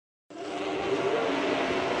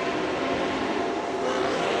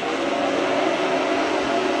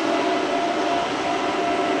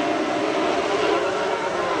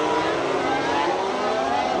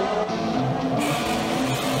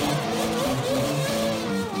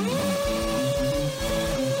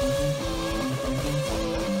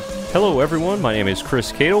Hello everyone, my name is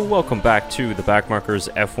Chris Cato. Welcome back to the Backmarkers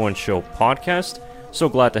F1 Show podcast. So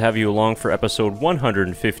glad to have you along for episode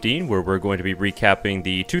 115, where we're going to be recapping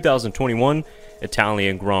the 2021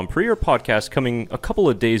 Italian Grand Prix. Our podcast coming a couple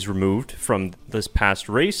of days removed from this past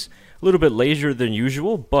race. A little bit later than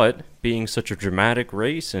usual, but being such a dramatic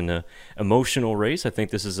race and an emotional race, I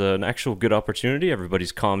think this is an actual good opportunity.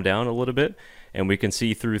 Everybody's calmed down a little bit, and we can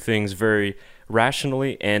see through things very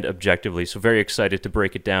rationally and objectively. So very excited to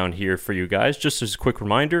break it down here for you guys. Just as a quick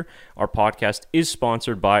reminder, our podcast is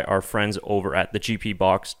sponsored by our friends over at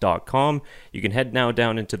thegpbox.com. You can head now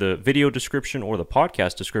down into the video description or the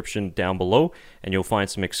podcast description down below, and you'll find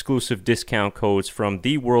some exclusive discount codes from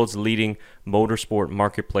the world's leading motorsport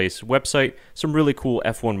marketplace website. Some really cool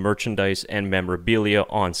F1 merchandise and memorabilia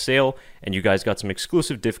on sale, and you guys got some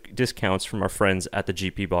exclusive discounts from our friends at the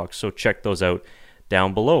GP Box, so check those out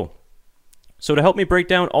down below. So to help me break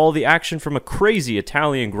down all the action from a crazy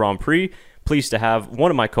Italian Grand Prix, pleased to have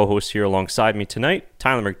one of my co-hosts here alongside me tonight,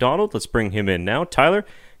 Tyler McDonald. Let's bring him in now. Tyler,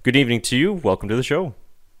 good evening to you. Welcome to the show.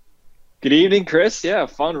 Good evening, Chris. Yeah,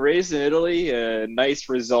 fun race in Italy. A nice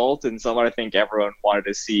result, and someone I think everyone wanted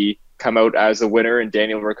to see come out as a winner in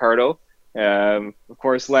Daniel Ricciardo. Of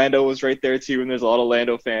course, Lando was right there too, and there's a lot of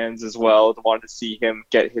Lando fans as well that wanted to see him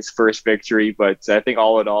get his first victory. But I think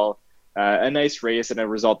all in all, a nice race and a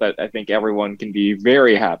result that I think everyone can be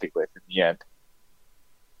very happy with in the end.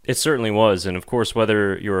 It certainly was, and of course,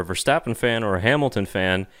 whether you're a Verstappen fan or a Hamilton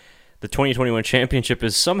fan, the 2021 championship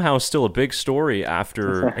is somehow still a big story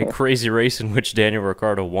after a crazy race in which Daniel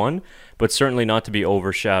Ricciardo won, but certainly not to be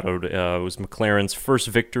overshadowed. It was McLaren's first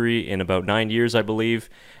victory in about 9 years, I believe,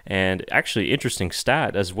 and actually interesting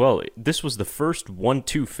stat as well. This was the first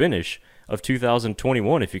 1-2 finish of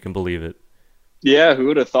 2021, if you can believe it. Yeah, who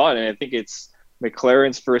would have thought? And I think it's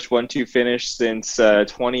McLaren's first 1-2 finish since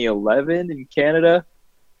 2011 in Canada.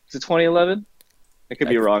 Is it 2011? I could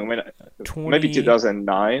be wrong. Maybe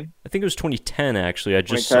 2009. I think it was 2010, actually. I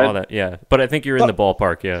just saw that, yeah. But I think you're in the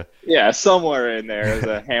ballpark, yeah. Yeah, somewhere in there. There's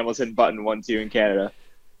a Hamilton button 1-2 in Canada.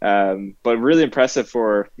 But really impressive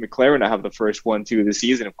for McLaren to have the first 1-2 of the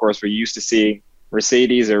season. Of course, we're used to seeing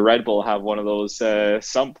Mercedes or Red Bull have one of those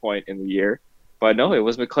some point in the year. But no, it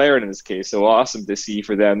was McLaren in this case. So awesome to see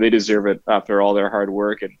for them. They deserve it after all their hard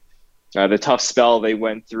work and the tough spell they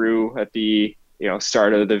went through at the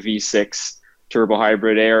start of the V6 turbo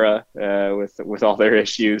hybrid era with all their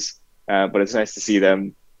issues. But it's nice to see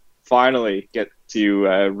them finally get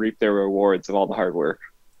to reap their rewards of all the hard work.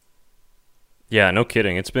 Yeah, no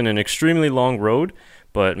kidding. It's been an extremely long road,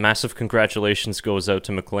 but massive congratulations goes out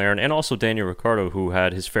to McLaren and also Daniel Ricciardo, who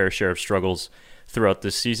had his fair share of struggles throughout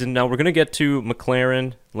this season. Now we're going to get to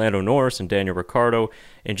McLaren, Lando Norris, and Daniel Ricciardo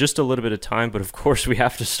in just a little bit of time, but of course we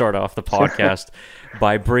have to start off the podcast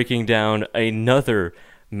by breaking down another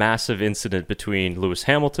massive incident between Lewis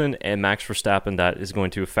Hamilton and Max Verstappen that is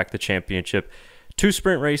going to affect the championship. 2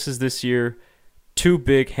 sprint races this year, 2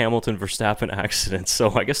 big Hamilton-Verstappen accidents,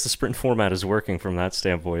 so I guess the sprint format is working from that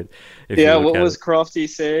standpoint. Yeah, what was Crofty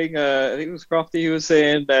saying? I think it was Crofty who was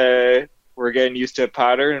saying we're getting used to a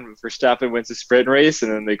pattern, and Verstappen wins a sprint race,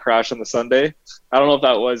 and then they crash on the Sunday. I don't know if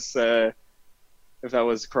that was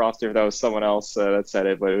Crofty or if that was someone else that said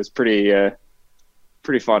it, but it was pretty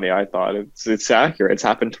funny. I thought it's accurate. It's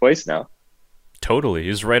happened twice now. Totally,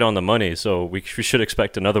 he's right on the money. So we should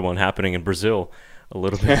expect another one happening in Brazil a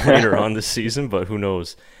little bit later on this season, but who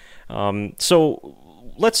knows? So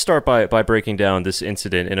let's start by breaking down this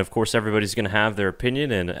incident. And of course, everybody's going to have their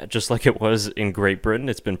opinion. And just like it was in Great Britain,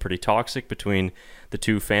 it's been pretty toxic between the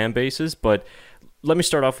two fan bases. But let me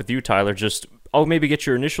start off with you, Tyler. I'll maybe get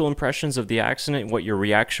your initial impressions of the accident, what your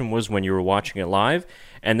reaction was when you were watching it live.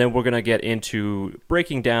 And then we're going to get into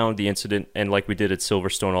breaking down the incident. And like we did at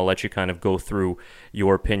Silverstone, I'll let you kind of go through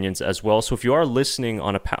your opinions as well. So if you are listening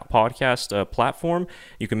on a podcast platform,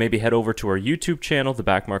 you can maybe head over to our YouTube channel, the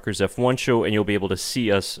Backmarkers F1 Show, and you'll be able to see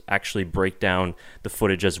us actually break down the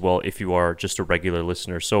footage as well if you are just a regular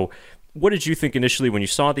listener. So what did you think initially when you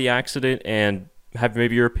saw the accident, and have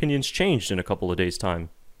maybe your opinions changed in a couple of days'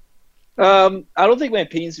 time? I don't think my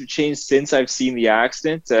opinions have changed since I've seen the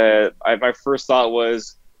accident. My first thought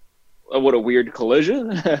was, what a weird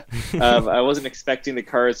collision. I wasn't expecting the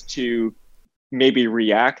cars to maybe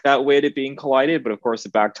react that way to being collided, but of course the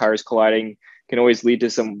back tires colliding can always lead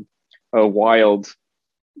to some wild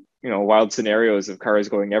scenarios of cars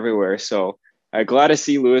going everywhere. So glad to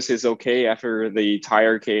see Lewis is okay after the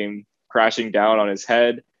tire came crashing down on his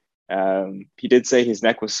head. He did say his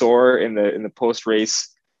neck was sore in the post-race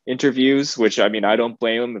interviews, which, I mean, I don't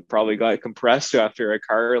blame him. It probably got compressed after a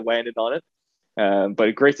car landed on it.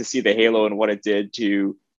 But great to see the halo and what it did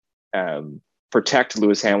to protect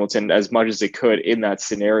Lewis Hamilton as much as they could in that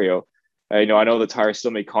scenario. I know the tire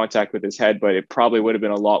still made contact with his head, but it probably would have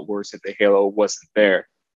been a lot worse if the halo wasn't there.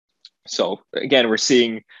 So again, we're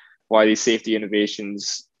seeing why these safety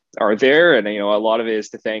innovations are there, and a lot of it is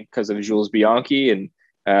to thank because of Jules Bianchi, and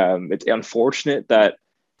it's unfortunate that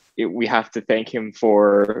we have to thank him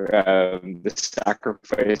for the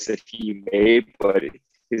sacrifice that he made, but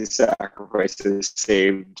his sacrifices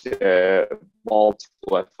saved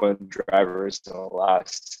multiple F1 drivers in the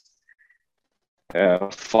last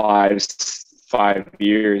 5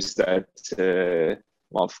 years. 4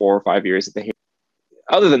 or 5 years.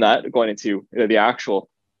 Other than that, going into the actual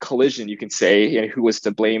collision, you can say who was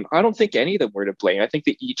to blame. I don't think any of them were to blame. I think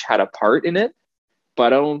they each had a part in it,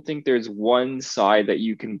 but I don't think there's one side that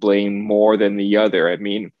you can blame more than the other. I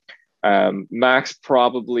mean, Max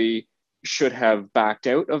probably should have backed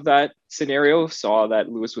out of that scenario, saw that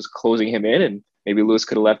Lewis was closing him in, and maybe Lewis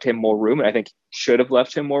could have left him more room. And I think should have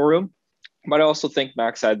left him more room. But I also think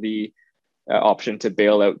Max had the option to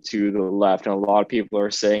bail out to the left. And a lot of people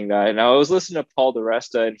are saying that. And I was listening to Paul di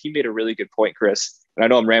Resta, and he made a really good point, Chris. And I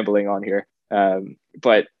know I'm rambling on here,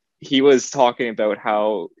 but he was talking about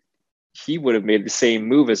how he would have made the same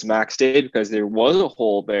move as Max did, because there was a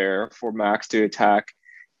hole there for Max to attack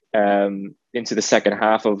into the second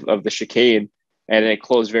half of the chicane, and it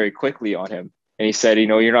closed very quickly on him. And he said,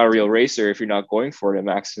 you're not a real racer if you're not going for it. And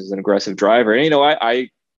Max is an aggressive driver. And, I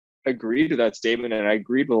agreed to that statement, and I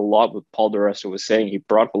agreed with a lot what Paul di Resta was saying. He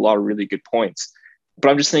brought up a lot of really good points. But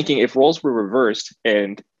I'm just thinking, if roles were reversed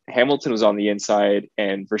and Hamilton was on the inside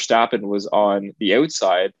and Verstappen was on the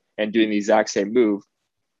outside and doing the exact same move,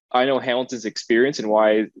 I know Hamilton's experience and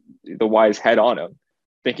why the wise head on him,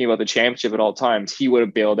 thinking about the championship at all times, he would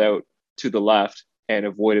have bailed out to the left and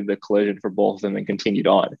avoided the collision for both of them and continued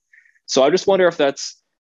on. So I just wonder if that's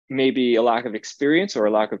maybe a lack of experience or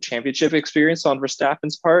a lack of championship experience on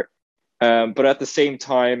Verstappen's part. But at the same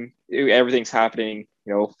time, everything's happening,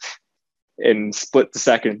 in split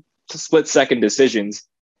second decisions.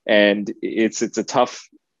 And it's a tough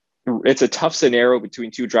scenario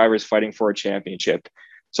between two drivers fighting for a championship.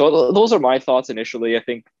 So those are my thoughts initially. I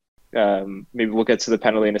think maybe we'll get to the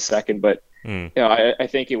penalty in a second, but I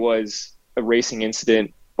think it was a racing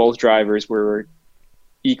incident. Both drivers were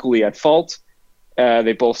equally at fault.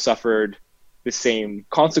 They both suffered the same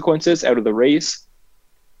consequences out of the race.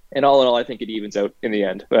 And all in all, I think it evens out in the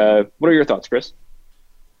end. What are your thoughts, Chris?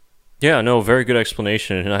 Yeah, no, very good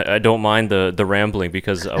explanation. And I don't mind the rambling,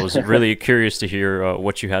 because I was really curious to hear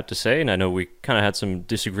what you had to say. And I know we kind of had some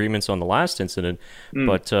disagreements on the last incident.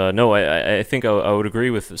 But no, I think I would agree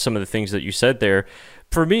with some of the things that you said there.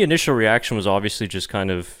 For me, initial reaction was obviously just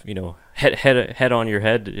kind of, head on your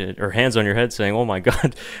head, or hands on your head, saying, "Oh my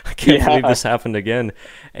God, I can't believe this happened again."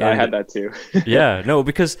 And I had that too. Yeah, no,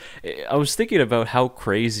 because I was thinking about how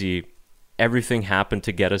crazy everything happened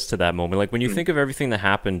to get us to that moment. Like when you think of everything that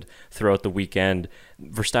happened throughout the weekend,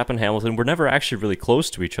 Verstappen and Hamilton were never actually really close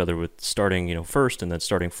to each other, with starting, first and then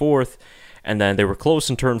starting fourth. And then they were close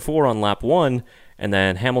in turn 4 on lap 1. And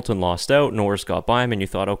then Hamilton lost out, Norris got by him, and you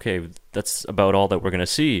thought, okay, that's about all that we're going to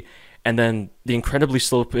see. And then the incredibly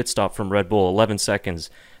slow pit stop from Red Bull, 11 seconds.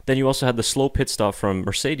 Then you also had the slow pit stop from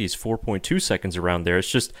Mercedes, 4.2 seconds around there.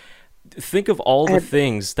 It's just, think of all the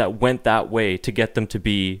things that went that way to get them to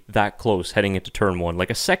be that close heading into turn 1.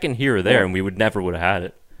 Like a second here or there, and we would have had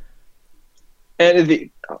it. And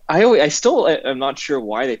I still am not sure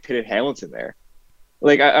why they pitted Hamilton there.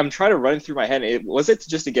 Like I'm trying to run through my head. Was it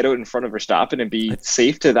just to get out in front of Verstappen and be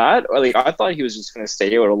safe to that? Or I thought he was just going to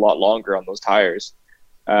stay out a lot longer on those tires,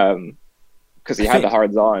 because he had the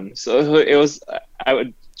hards on. So it was.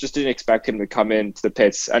 Just didn't expect him to come into the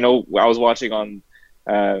pits. I know I was watching on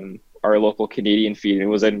our local Canadian feed, and it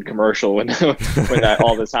was in commercial when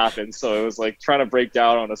all this happened. So it was like trying to break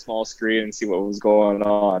down on a small screen and see what was going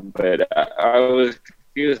on. But I was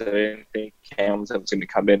confused. I didn't think Hamilton was going to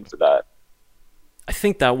come in for that. I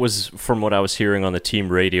think that was, from what I was hearing on the team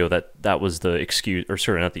radio, that was the excuse, or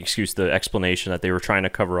sorry, not the excuse, the explanation that they were trying to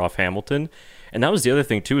cover off Hamilton. And that was the other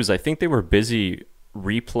thing too, is I think they were busy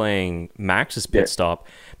replaying Max's pit stop,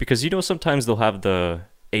 because sometimes they'll have the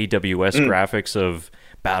AWS graphics of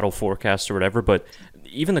battle forecasts or whatever, but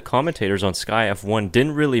even the commentators on Sky F1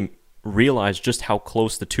 didn't really realize just how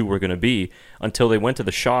close the two were going to be until they went to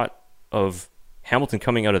the shot of Hamilton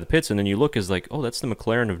coming out of the pits, and then you look as like, oh, that's the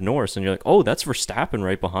McLaren of Norris, and you're like, oh, that's Verstappen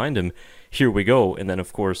right behind him. Here we go. And then,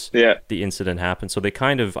 of course, the incident happened. So they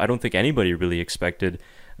kind of, I don't think anybody really expected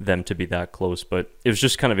them to be that close, but it was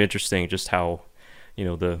just kind of interesting just how,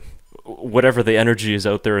 whatever the energy is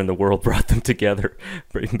out there in the world brought them together,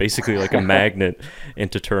 basically like a magnet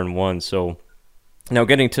into turn 1. So Now,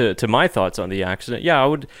 getting to my thoughts on the accident, yeah,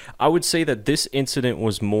 I would say that this incident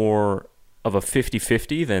was more of a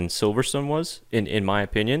 50-50 than Silverstone was, in my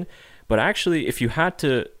opinion. But actually, if you had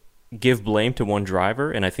to give blame to one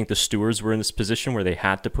driver, and I think the stewards were in this position where they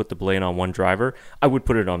had to put the blame on one driver, I would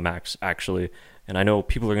put it on Max, actually. And I know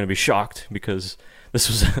people are going to be shocked because this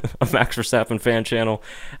was a Max Verstappen fan channel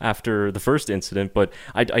after the first incident, but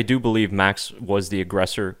I do believe Max was the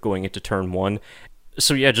aggressor going into turn one.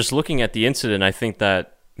 So yeah, just looking at the incident, I think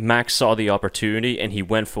that Max saw the opportunity and he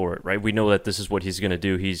went for it, right? We know that this is what he's going to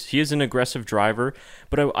do. He is an aggressive driver,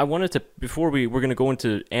 but I wanted to, before we're going to go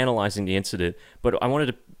into analyzing the incident, but I wanted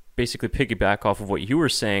to basically piggyback off of what you were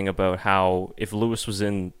saying about how if Lewis was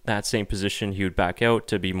in that same position, he would back out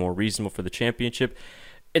to be more reasonable for the championship.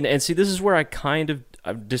 And see, this is where I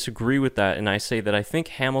disagree with that, and I say that I think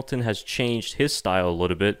Hamilton has changed his style a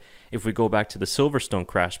little bit if we go back to the Silverstone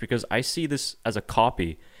crash, because I see this as a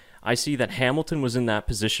copy. I see that Hamilton was in that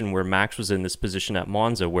position where Max was in this position at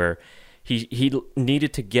Monza, where he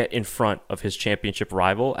needed to get in front of his championship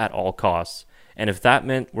rival at all costs. And if that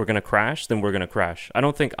meant we're going to crash, then we're going to crash. I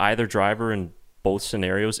don't think either driver in both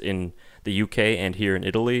scenarios in the UK and here in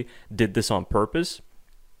Italy did this on purpose.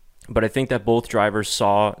 But I think that both drivers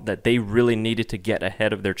saw that they really needed to get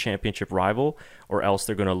ahead of their championship rival or else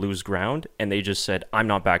they're going to lose ground. And they just said, I'm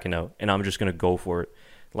not backing out and I'm just going to go for it.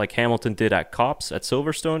 Like Hamilton did at Copse at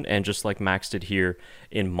Silverstone and just like Max did here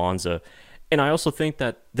in Monza. And I also think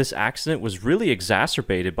that this accident was really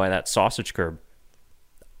exacerbated by that sausage curb.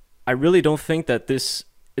 I really don't think that this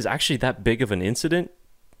is actually that big of an incident,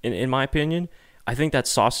 in my opinion. I think that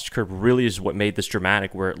sausage curb really is what made this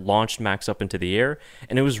dramatic, where it launched Max up into the air,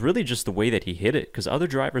 and it was really just the way that he hit it, because other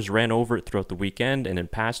drivers ran over it throughout the weekend, and in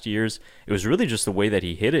past years, it was really just the way that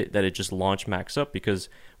he hit it that it just launched Max up, because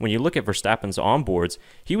when you look at Verstappen's onboards,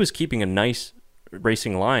 he was keeping a nice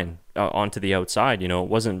racing line onto the outside. You know, it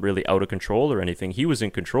wasn't really out of control or anything. He was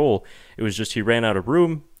in control. It was just he ran out of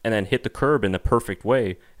room and then hit the curb in the perfect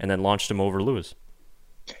way and then launched him over Lewis.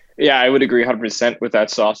 Yeah, I would agree 100% with that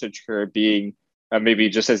sausage curb being maybe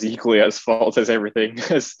just as equally as fault as everything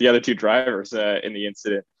as the other two drivers in the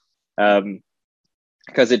incident.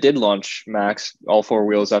 Because it did launch Max, all four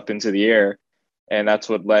wheels up into the air. And that's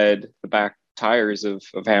what led the back tires of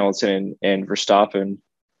Hamilton and Verstappen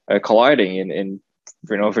colliding and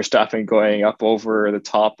Verstappen going up over the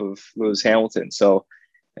top of Lewis Hamilton. So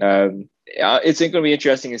it's going to be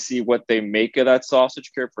interesting to see what they make of that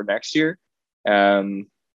sausage curb for next year.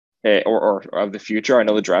 Or of the future. I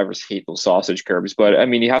know the drivers hate those sausage curbs, but I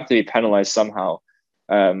mean, you have to be penalized somehow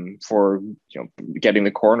for getting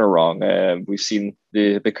the corner wrong. We've seen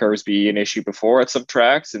the curves be an issue before at some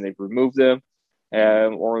tracks, and they've removed them,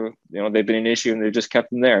 or they've been an issue and they've just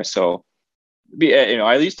kept them there. So,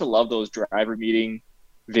 I used to love those driver meeting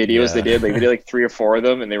videos. Yeah. They did like 3 or 4 of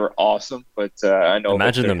them, and they were awesome. But I know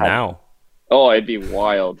imagine them now. Oh, it'd be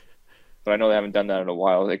wild. But I know they haven't done that in a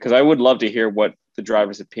while, because I would love to hear what the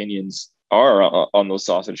drivers' opinions are on those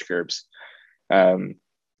sausage curbs. Yeah,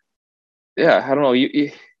 I don't know.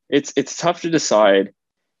 It's tough to decide,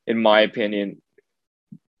 in my opinion,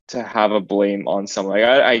 to have a blame on someone.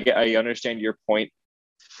 Like, I understand your point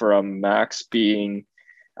from Max being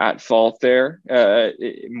at fault there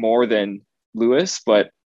more than Lewis,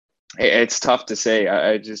 but it's tough to say.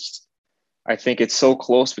 I think it's so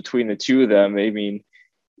close between the two of them. I mean,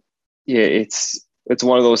 yeah, it's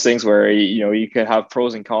one of those things where you could have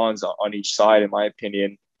pros and cons on each side, in my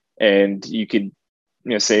opinion, and you could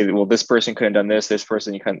say that, well, this person couldn't have done this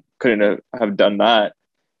person couldn't have done that,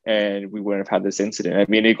 and we wouldn't have had this incident. I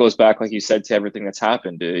mean, it goes back, like you said, to everything that's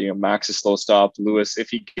happened. Max is slow stopped. Lewis, if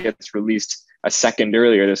he gets released a second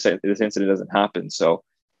earlier, this incident doesn't happen. So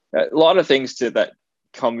a lot of things that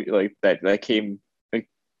came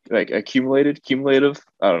cumulative.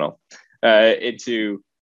 I don't know into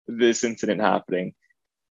this incident happening.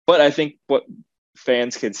 But I think what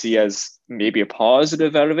fans could see as maybe a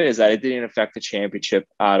positive out of it is that it didn't affect the championship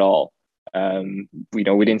at all. We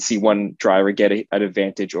didn't see one driver get an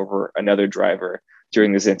advantage over another driver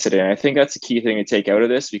during this incident. I think that's the key thing to take out of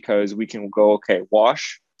this, because we can go, okay,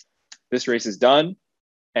 wash, this race is done,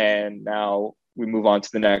 and now we move on to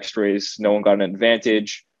the next race. No one got an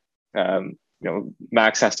advantage.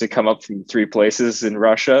 Max has to come up from 3 places in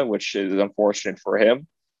Russia, which is unfortunate for him.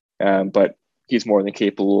 But he's more than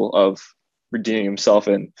capable of redeeming himself.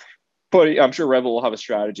 But I'm sure Red Bull will have a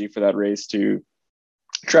strategy for that race to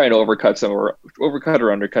try and overcut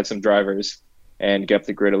or undercut some drivers and get up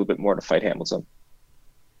the grid a little bit more to fight Hamilton.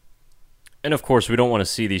 And of course, we don't want to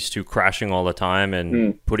see these two crashing all the time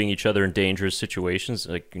and putting each other in dangerous situations.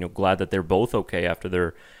 Like, glad that they're both okay after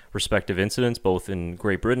their respective incidents, both in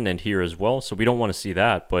Great Britain and here as well. So we don't want to see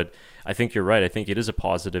that. But I think you're right. I think it is a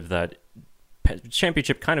positive that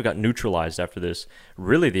championship kind of got neutralized after this.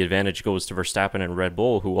 Really, the advantage goes to Verstappen and Red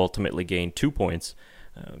Bull, who ultimately gained 2 points,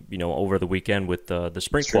 over the weekend with the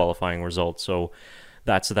sprint qualifying results. So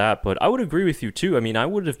that's that. But I would agree with you too. I mean, I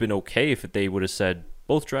would have been okay if they would have said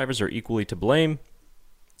both drivers are equally to blame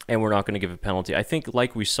and we're not going to give a penalty. I think,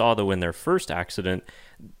 like we saw though in their first accident,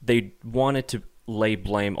 they wanted to lay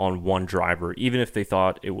blame on one driver, even if they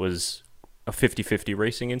thought it was a 50-50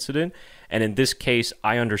 racing incident. And in this case,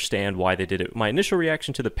 I understand why they did it. My initial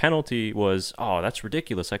reaction to the penalty was, oh, that's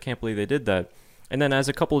ridiculous. I can't believe they did that. And then as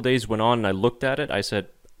a couple of days went on and I looked at it, I said,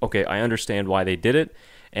 okay, I understand why they did it.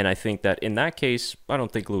 And I think that in that case, I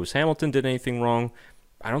don't think Lewis Hamilton did anything wrong.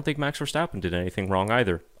 I don't think Max Verstappen did anything wrong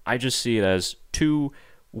either. I just see it as two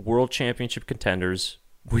world championship contenders,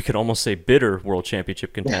 we could almost say bitter world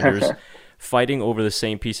championship contenders, fighting over the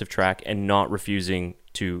same piece of track and not refusing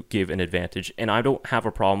to give an advantage. And I don't have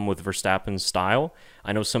a problem with Verstappen's style.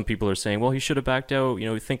 I know some people are saying, well, he should have backed out,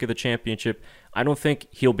 think of the championship. I don't think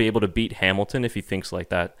he'll be able to beat Hamilton if he thinks like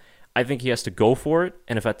that. I think he has to go for it.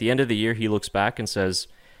 And if at the end of the year he looks back and says,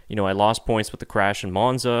 I lost points with the crash in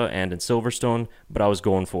Monza and in Silverstone, but I was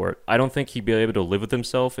going for it. I don't think he'd be able to live with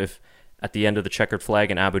himself if at the end of the checkered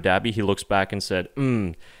flag in Abu Dhabi, he looks back and said,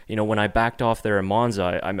 when I backed off there in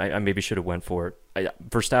Monza, I maybe should have went for it.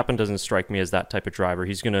 Verstappen doesn't strike me as that type of driver.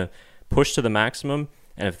 He's going to push to the maximum,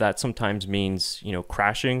 and if that sometimes means,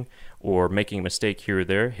 crashing or making a mistake here or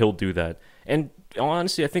there, he'll do that. And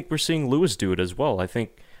honestly, I think we're seeing Lewis do it as well. I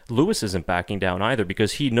think Lewis isn't backing down either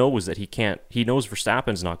because he knows that he knows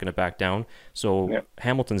Verstappen's not going to back down, so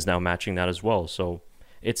Hamilton's now matching that as well. So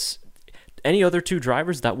it's any other two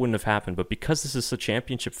drivers, that wouldn't have happened. But because this is a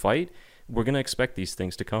championship fight, we're going to expect these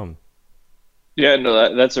things to come. Yeah,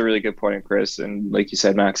 no, that's a really good point, Chris. And like you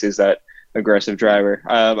said, Max is that aggressive driver.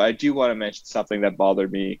 I do want to mention something that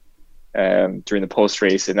bothered me during the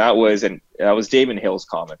post-race, and that was Damon Hill's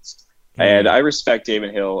comments. And I respect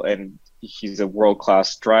Damon Hill, and he's a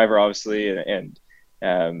world-class driver, obviously, and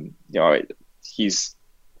he's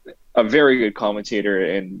a very good commentator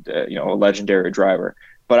and a legendary driver.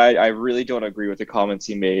 But I really don't agree with the comments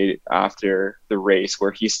he made after the race,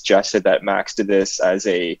 where he suggested that Max did this as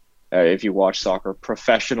a, if you watch soccer,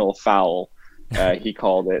 professional foul. He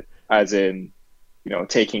called it, as in,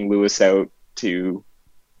 taking Lewis out to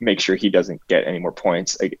make sure he doesn't get any more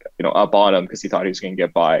points, up on him because he thought he was going to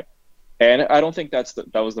get by. And I don't think that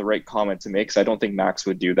was the right comment to make, because I don't think Max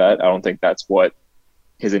would do that. I don't think that's what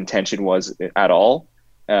his intention was at all.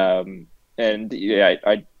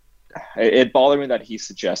 It bothered me that he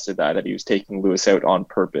suggested that he was taking Lewis out on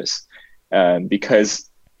purpose, because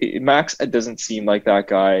Max doesn't seem like that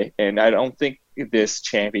guy. And I don't think this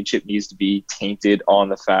championship needs to be tainted on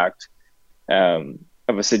the fact of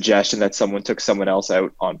a suggestion that someone took someone else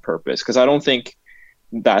out on purpose, because I don't think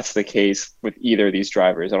that's the case with either of these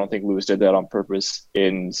drivers. I don't think Lewis did that on purpose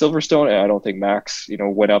in Silverstone, and I don't think Max,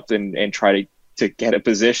 went up and tried to get a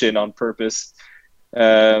position on purpose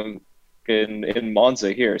in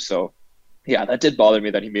Monza here. So yeah, that did bother me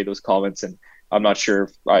that he made those comments, and I'm not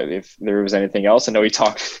sure if there was anything else. I know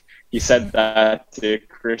he said that to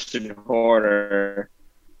Christian Horner,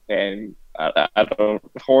 and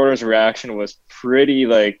Horner's reaction was pretty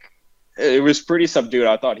subdued.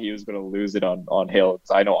 I thought he was going to lose it on Hill.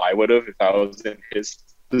 I know I would have if I was in his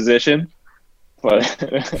position, but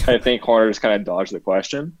I think Horner just kind of dodged the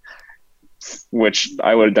question, which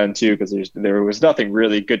I would have done too, because there was nothing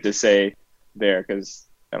really good to say there, because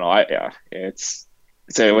it's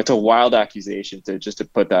a wild accusation to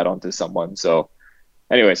put that onto someone. So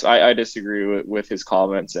anyways, I disagree with his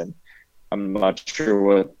comments, and I'm not sure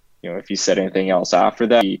what if he said anything else after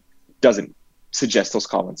that. He doesn't suggest those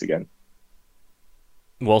comments again.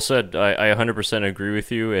 Well said. I 100% agree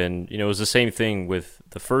with you. And it was the same thing with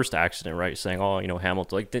the first accident, right? Saying,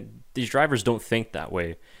 Hamilton, these drivers don't think that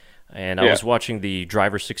way. And I was watching the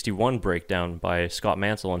Driver 61 breakdown by Scott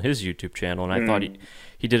Mansell on his YouTube channel, and I thought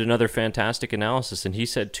he did another fantastic analysis. And he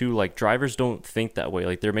said, too, drivers don't think that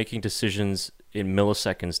way. They're making decisions in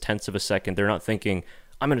milliseconds, tenths of a second. They're not thinking,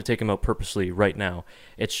 I'm going to take him out purposely right now.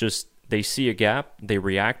 It's just they see a gap, they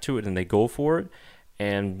react to it, and they go for it.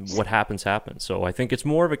 And what happens. So I think it's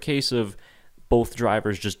more of a case of both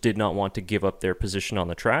drivers just did not want to give up their position on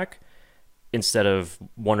the track instead of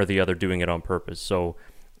one or the other doing it on purpose. So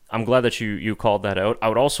I'm glad that you called that out. I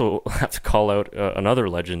would also have to call out another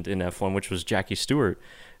legend in F1, which was Jackie Stewart.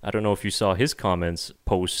 I don't know if you saw his comments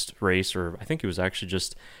post-race, or I think it was actually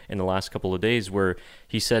just in the last couple of days, where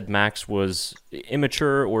he said Max was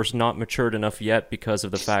immature or not matured enough yet because of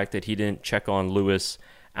the fact that he didn't check on Lewis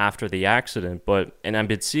after the accident. And I've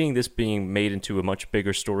been seeing this being made into a much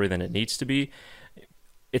bigger story than it needs to be.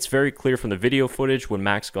 It's very clear from the video footage when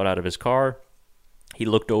Max got out of his car. He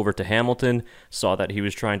looked over to Hamilton, saw that he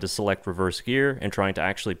was trying to select reverse gear and trying to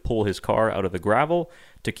actually pull his car out of the gravel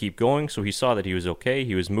to keep going. So he saw that he was okay,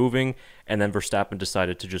 he was moving, and then Verstappen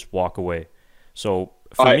decided to just walk away. So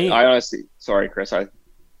for me, I honestly, sorry, Chris, I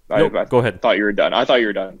go ahead. Thought you were done. I thought you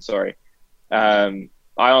were done. Sorry.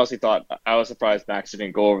 I honestly thought, I was surprised Max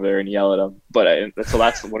didn't go over there and yell at him. But so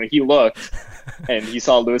that's when he looked and he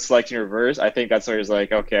saw Lewis selecting reverse. I think that's where he was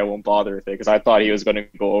like, okay, I won't bother with it, because I thought he was going to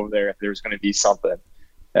go over there if there was going to be something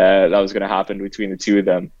that was going to happen between the two of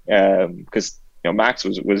them. Because Max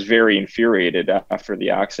was very infuriated after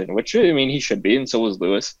the accident, which, I mean, he should be, and so was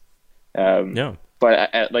Lewis. Yeah.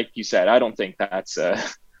 But like you said, I don't think that's a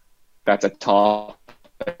topic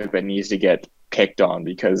that needs to get picked on,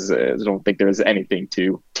 because I don't think there's anything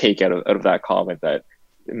to take out of that comment that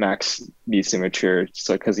Max needs to mature just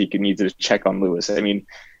because he needs to check on Lewis. I mean,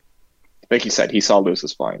 like you said, he saw Lewis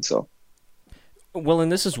was fine. So, well, and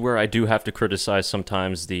this is where I do have to criticize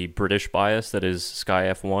sometimes the British bias that is Sky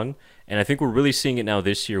F1, and I think we're really seeing it now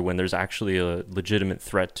this year when there's actually a legitimate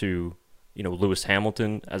threat to Lewis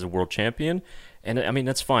Hamilton as a world champion. And I mean,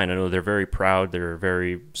 that's fine. I know they're very proud. They're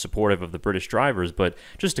very supportive of the British drivers. But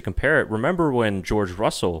just to compare it, remember when George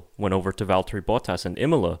Russell went over to Valtteri Bottas in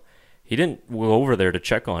Imola? He didn't go over there to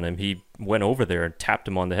check on him. He went over there and tapped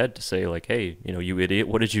him on the head to say, like, hey, you idiot,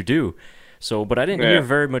 what did you do? So, but I didn't hear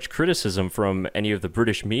very much criticism from any of the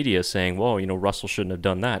British media saying, well, Russell shouldn't have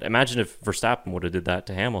done that. Imagine if Verstappen would have did that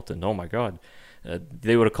to Hamilton. Oh, my God.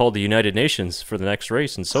 They would have called the United Nations for the next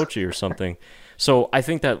race in Sochi or something. So I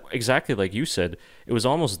think that, exactly like you said, it was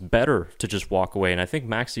almost better to just walk away. And I think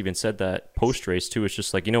Max even said that post-race too. It's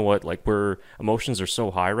just like, you know what, like emotions are so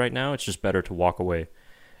high right now, it's just better to walk away.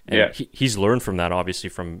 And he's learned from that, obviously,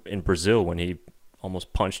 from in Brazil when he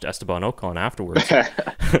almost punched Esteban Ocon afterwards.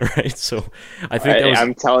 Right? So I think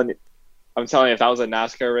I'm telling you, if that was a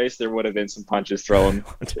NASCAR race, there would have been some punches thrown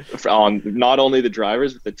on not only the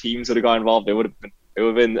drivers, but the teams that have got involved. It would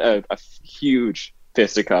have been a huge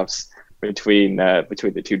fisticuffs between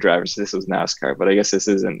the two drivers. This was NASCAR, but I guess this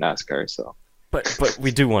isn't NASCAR. So, but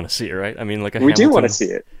we do want to see it, right? I mean, like we do want to see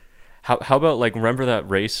it. How about, like, remember that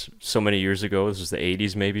race so many years ago? This was the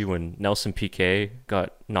 80s maybe, when Nelson Piquet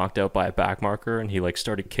got knocked out by a backmarker and he like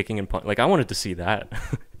started kicking and punching. Like, I wanted to see that.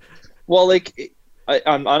 Well, like,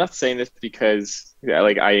 I'm not saying this because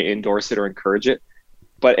like I endorse it or encourage it,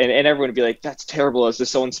 but and everyone would be like, that's terrible, it's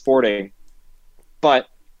just so unsporting. But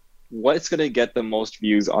what's going to get the most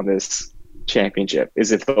views on this championship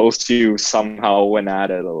is if those two somehow went at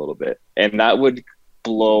it a little bit, and that would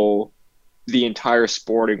blow the entire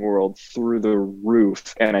sporting world through the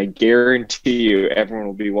roof. And I guarantee you everyone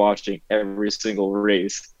will be watching every single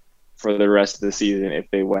race for the rest of the season if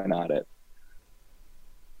they went at it.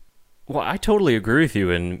 Well, I totally agree with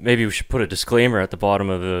you, and maybe we should put a disclaimer at the bottom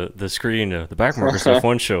of the screen. The Backmarkers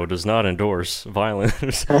F1 show does not endorse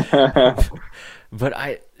violence. But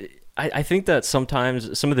I think that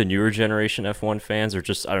sometimes some of the newer generation F1 fans are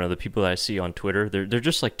just, I don't know, the people that I see on Twitter, they're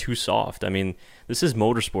just like too soft. I mean, this is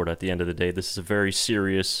motorsport at the end of the day. This is a very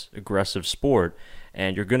serious, aggressive sport,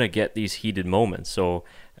 and you're going to get these heated moments. So,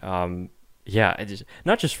 yeah,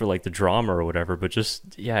 not just for like the drama or whatever, but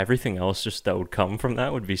just, yeah, everything else just that would come from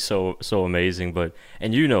that would be so amazing. But,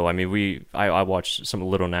 and I mean, I watched some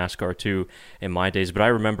little NASCAR too in my days, but I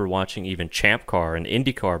remember watching even Champ Car and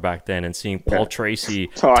IndyCar back then and seeing Paul Tracy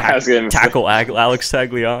tackle Alex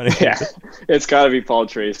Tagliani. Yeah, it's got to be Paul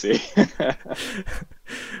Tracy.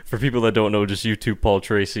 For people that don't know, just YouTube Paul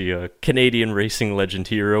Tracy, a Canadian racing legend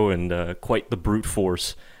hero and quite the brute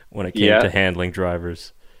force when it came to handling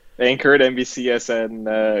drivers. Anchored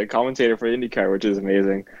NBCSN commentator for IndyCar, which is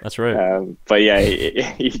amazing. That's right. But yeah,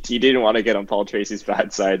 he didn't want to get on Paul Tracy's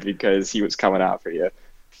bad side because he was coming after you.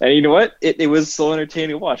 And you know what? It was so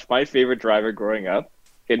entertaining to watch. My favorite driver growing up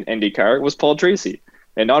in IndyCar was Paul Tracy.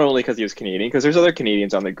 And not only because he was Canadian, because there's other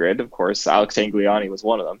Canadians on the grid, of course. Alex Tagliani was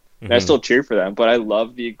one of them. And I still cheer for them. But I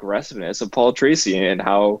love the aggressiveness of Paul Tracy and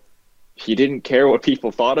how he didn't care what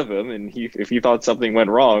people thought of him. And if he thought something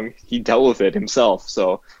went wrong, he dealt with it himself.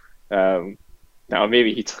 So now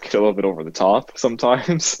maybe he took it a little bit over the top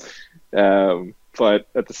sometimes, but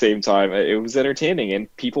at the same time, it was entertaining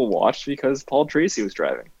and people watched because Paul Tracy was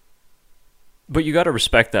driving. But you got to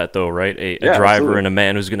respect that, though, right? A driver absolutely. And a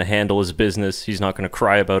man who's going to handle his business. He's not going to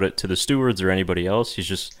cry about it to the stewards or anybody else. He's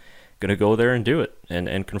just going to go there and do it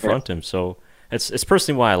and confront him. So it's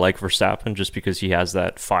personally why I like Verstappen, just because he has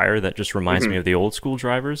that fire that just reminds me of the old school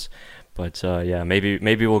drivers. But yeah,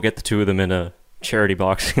 maybe we'll get the two of them in a charity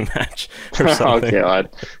boxing match or something. Oh God.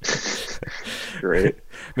 Great.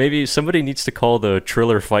 Maybe somebody needs to call the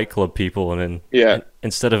Triller Fight Club people, and then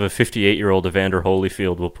instead of a 58-year-old Evander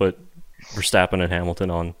Holyfield, we'll put Verstappen and Hamilton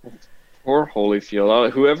on. Or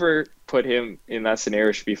Holyfield. Whoever put him in that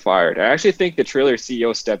scenario should be fired. I actually think the Triller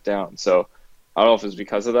CEO stepped down, so I don't know if it was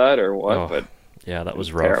because of that or what, but yeah, that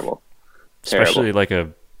was rough. Terrible. Especially like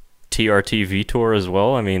a TRT Vitor as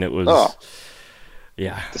well. I mean, it was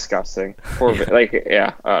disgusting. I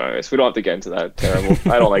don't know. So we don't have to get into that. Terrible.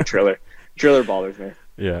 I don't like Triller. Triller bothers me.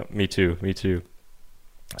 Yeah, me too.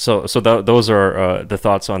 So those are the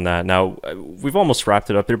thoughts on that. Now, we've almost wrapped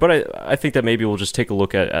it up here, but I think that maybe we'll just take a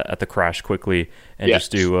look at the crash quickly and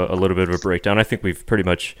just do a little bit of a breakdown. I think we've pretty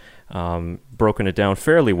much broken it down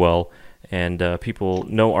fairly well, and people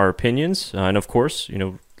know our opinions. And of course,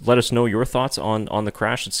 let us know your thoughts on the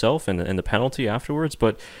crash itself and the penalty afterwards.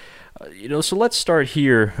 But so let's start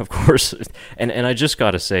here, of course. And I just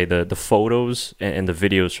got to say, the photos and the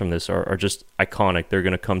videos from this are just iconic. They're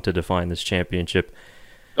going to come to define this championship.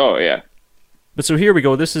 Oh, yeah. But so here we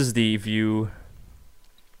go. This is the view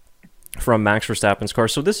from Max Verstappen's car.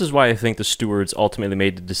 So this is why I think the stewards ultimately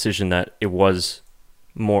made the decision that it was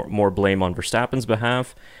more blame on Verstappen's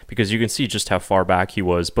behalf, because you can see just how far back he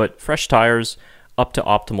was. But fresh tires, up to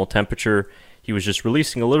optimal temperature. He was just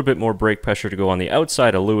releasing a little bit more brake pressure to go on the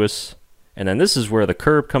outside of Lewis. And then this is where the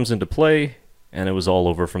curb comes into play, and it was all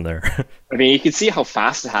over from there. I mean, you can see how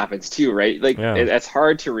fast it happens too, right? Like, it's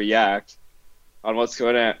hard to react on what's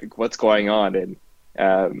going on. And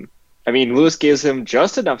I mean, Lewis gives him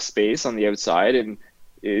just enough space on the outside, and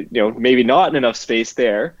maybe not enough space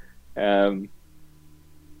there.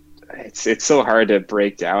 It's so hard to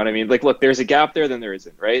break down. I mean, like, look, there's a gap there, then there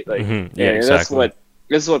isn't, right? Like, exactly.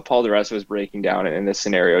 This is what Paul di Resta was breaking down in this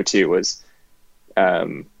scenario too. Was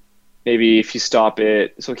maybe if you stop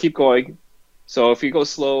it, so keep going. So if you go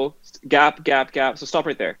slow, gap. So stop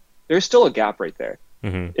right there. There's still a gap right there.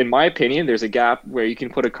 In my opinion, there's a gap where you can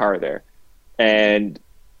put a car there and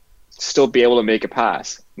still be able to make a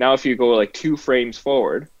pass. Now, if you go like 2 frames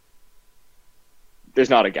forward, there's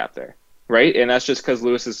not a gap there, right? And that's just because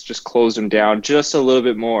Lewis has just closed him down just a little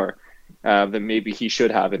bit more than maybe he should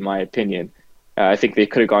have, in my opinion. I think they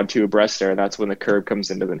could have gone 2 abreast there, and that's when the curb comes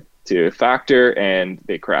into factor and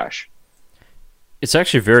they crash. It's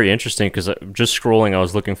actually very interesting because just scrolling, I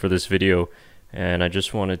was looking for this video. And I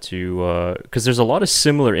just wanted to, because there's a lot of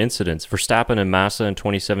similar incidents. Verstappen and Massa in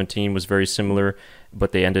 2017 was very similar,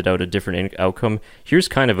 but they ended out a different outcome. Here's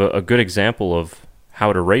kind of a good example of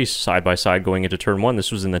how to race side by side going into turn 1.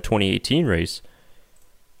 This was in the 2018 race.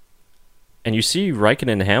 And you see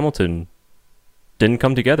Raikkonen and Hamilton didn't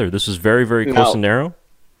come together. This was very, very close and narrow.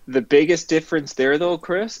 The biggest difference there, though,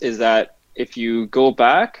 Chris, is that if you go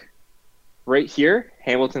back right here,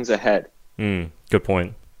 Hamilton's ahead. Good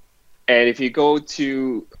point. And if you go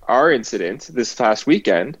to our incident this past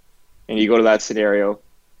weekend, and you go to that scenario,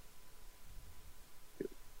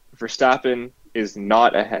 Verstappen is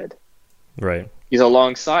not ahead. Right. He's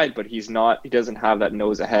alongside, but he's not. He doesn't have that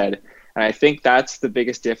nose ahead. And I think that's the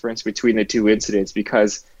biggest difference between the 2 incidents,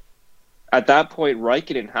 because at that point,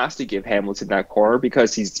 Raikkonen has to give Hamilton that corner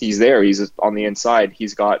because he's there. He's on the inside.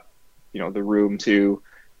 He's got, the room to,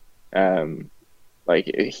 there's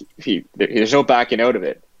no backing out of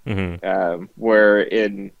it. Where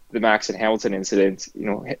in the Max and Hamilton incident,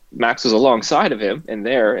 Max was alongside of him and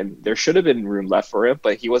there should have been room left for him,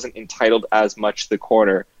 but he wasn't entitled as much to the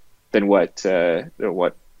corner than what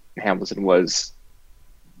Hamilton was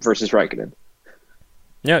versus Raikkonen.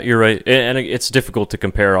 Yeah, you're right. And it's difficult to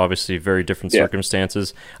compare, obviously, very different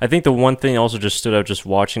circumstances. I think the one thing also just stood out just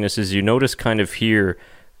watching this is you notice kind of here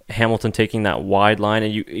Hamilton taking that wide line,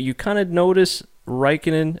 and you kind of notice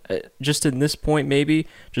Raikkonen, just in this point maybe,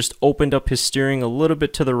 just opened up his steering a little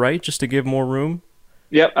bit to the right just to give more room.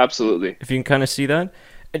 Yep, absolutely. If you can kind of see that.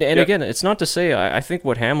 And again, it's not to say I think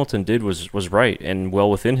what Hamilton did was right and well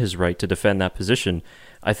within his right to defend that position.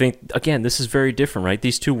 I think, again, this is very different, right?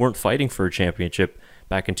 These two weren't fighting for a championship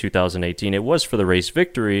back in 2018. It was for the race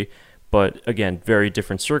victory, but again, very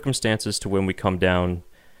different circumstances to when we come down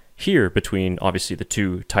here between, obviously, the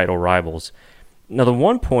 2 title rivals. Now, the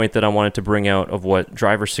one point that I wanted to bring out of what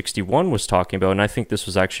Driver 61 was talking about, and I think this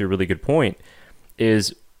was actually a really good point,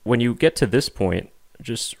 is when you get to this point,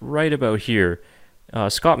 just right about here,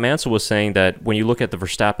 Scott Mansell was saying that when you look at the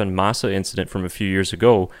Verstappen-Massa incident from a few years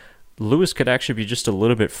ago, Lewis could actually be just a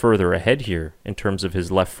little bit further ahead here in terms of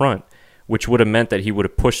his left front, which would have meant that he would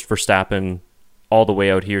have pushed Verstappen all the way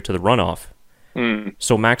out here to the runoff.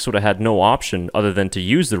 So Max would have had no option other than to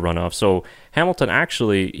use the runoff. So Hamilton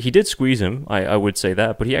actually, he did squeeze him, I would say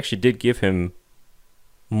that, but he actually did give him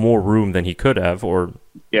more room than he could have, or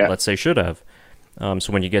Yeah. let's say should have.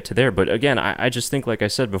 So when you get to there, but again, I just think, like I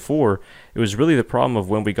said before, it was really the problem of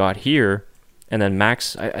when we got here, and then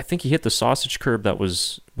Max, I think he hit the sausage curb that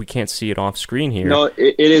was, we can't see it off screen here. No,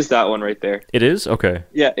 it is that one right there. It is? Okay.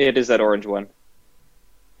 Yeah, it is that orange one.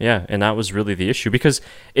 Yeah, and that was really the issue, because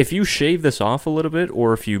if you shave this off a little bit,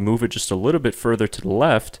 or if you move it just a little bit further to the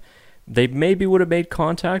left, they maybe would have made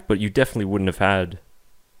contact, but you definitely wouldn't have had,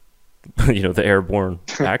 the airborne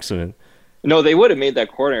accident. No, they would have made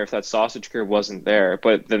that corner if that sausage curve wasn't there.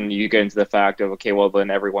 But then you get into the fact of, okay, well, then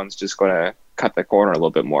everyone's just going to cut the corner a little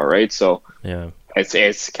bit more, right? So Yeah.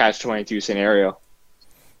 it's catch-22 scenario.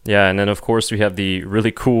 Yeah, and then of course we have the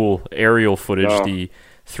really cool aerial footage, Oh. the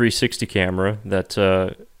 360 camera that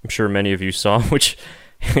I'm sure many of you saw, which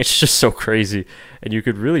it's just so crazy. And you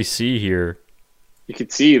could really see here. You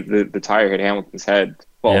could see the tire hit Hamilton's head.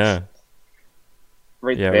 Well, Yeah,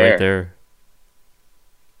 right yeah, there. right there.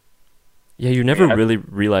 Yeah, you never Yeah. really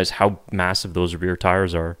realize how massive those rear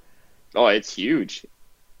tires are. Oh, it's huge.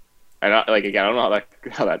 And again, I don't know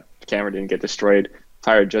how that camera didn't get destroyed.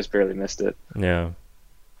 Tire just barely missed it. Yeah.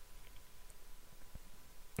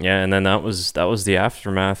 Yeah, and then that was the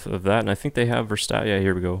aftermath of that, and I think they have Verstappen. Yeah,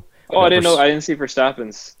 here we go. Oh, I didn't know. I didn't see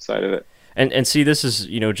Verstappen's side of it. And see, this is,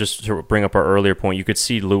 just to bring up our earlier point, you could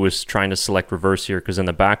see Lewis trying to select reverse here, because in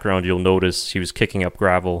the background you'll notice he was kicking up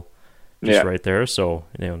gravel just Yeah. right there. So,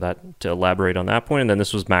 that to elaborate on that point, and then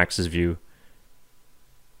this was Max's view.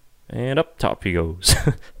 And up top he goes.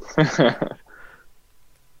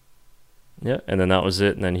 Yeah, and then that was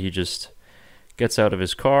it, and then he just gets out of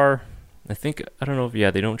his car. I don't know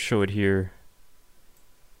if, they don't show it here.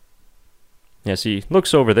 Yeah, see,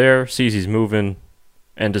 looks over there, sees he's moving,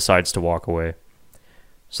 and decides to walk away.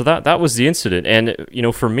 So that was the incident,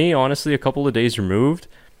 and for me, honestly, a couple of days removed,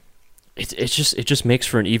 it just makes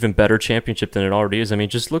for an even better championship than it already is. I mean,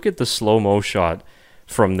 just look at the slow-mo shot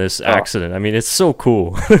from this accident. I mean, it's so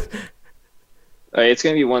cool. It's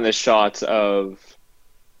going to be one of the shots of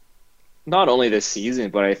not only this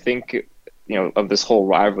season, but I think of this whole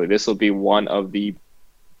rivalry. This will be one of the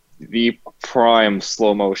prime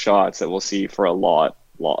slow-mo shots that we'll see for a long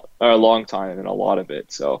time, and a lot of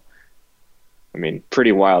it. So, I mean,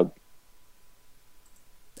 pretty wild.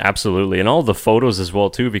 Absolutely, and all the photos as well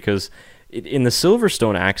too, because in the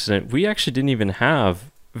Silverstone accident, we actually didn't even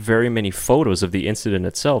have very many photos of the incident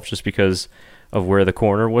itself, just because of where the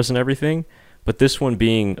corner was and everything. But this one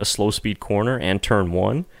being a slow speed corner and turn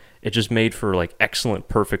one, it just made for like excellent,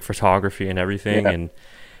 perfect photography and everything. Yeah. And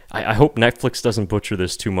I hope Netflix doesn't butcher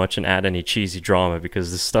this too much and add any cheesy drama,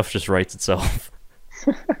 because this stuff just writes itself.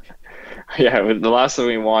 Yeah, the last thing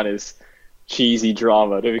we want is cheesy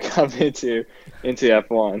drama to come into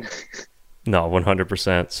F1. No,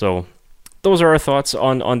 100%. So those are our thoughts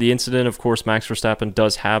on the incident. Of course, Max Verstappen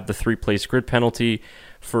does have the 3-place grid penalty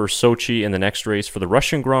for Sochi in the next race for the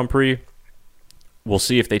Russian Grand Prix. We'll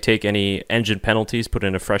see if they take any engine penalties, put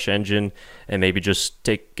in a fresh engine, and maybe just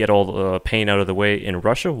get all the pain out of the way in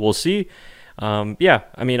Russia. We'll see. I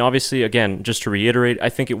mean, obviously, again, just to reiterate, I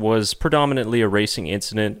think it was predominantly a racing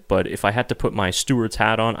incident, but if I had to put my steward's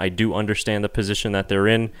hat on, I do understand the position that they're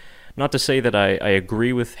in. Not to say that I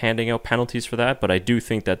agree with handing out penalties for that, but I do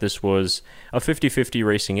think that this was a 50-50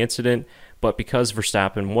 racing incident. But because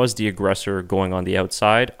Verstappen was the aggressor going on the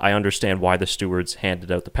outside, I understand why the stewards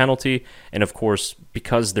handed out the penalty. And of course,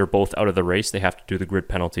 because they're both out of the race, they have to do the grid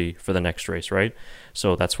penalty for the next race, right?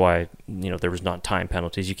 So that's why, there was not time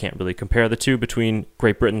penalties. You can't really compare the two between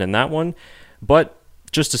Great Britain and that one. But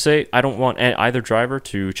just to say, I don't want either driver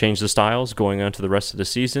to change the styles going on to the rest of the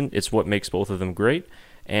season. It's what makes both of them great.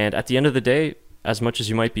 And at the end of the day, as much as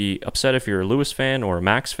you might be upset if you're a Lewis fan or a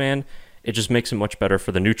Max fan, it just makes it much better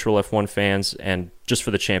for the neutral F1 fans and just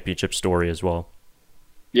for the championship story as well.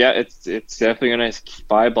 Yeah, it's definitely going to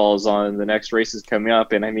keep eyeballs on the next races coming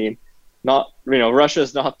up. And I mean,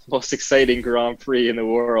 Russia's not the most exciting Grand Prix in the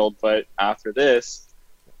world, but after this,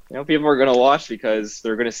 people are going to watch because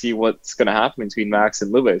they're going to see what's going to happen between Max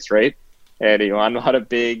and Lewis, right? And I'm not a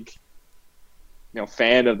big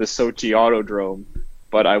fan of the Sochi Autodrome,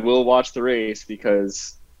 but I will watch the race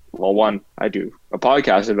because, well, one, I do a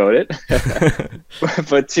podcast about it,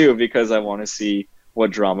 but two, because I want to see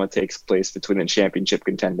what drama takes place between the championship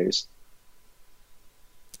contenders.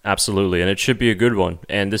 Absolutely, and it should be a good one.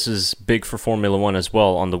 And this is big for Formula One as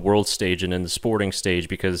well on the world stage and in the sporting stage,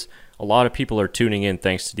 because a lot of people are tuning in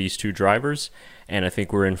thanks to these two drivers. And I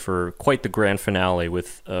think we're in for quite the grand finale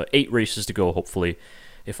with 8 races to go, hopefully,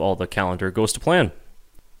 if all the calendar goes to plan.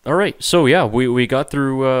 All right, so yeah, we got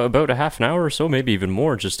through about a half an hour or so, maybe even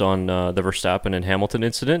more, just on the Verstappen and Hamilton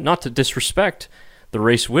incident. Not to disrespect the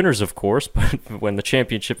race winners, of course, but when the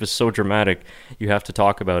championship is so dramatic, you have to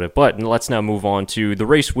talk about it. But let's now move on to the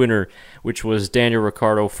race winner, which was Daniel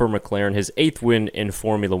Ricciardo for McLaren, his 8th win in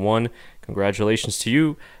Formula One. Congratulations to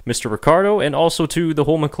you, Mr. Ricciardo, and also to the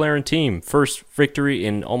whole McLaren team. First victory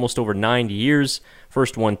in almost over 9 years.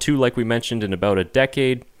 First one, too, like we mentioned, in about a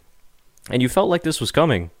decade. And you felt like this was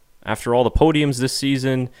coming. After all the podiums this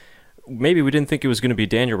season, maybe we didn't think it was going to be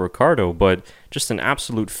Daniel Ricciardo, but just an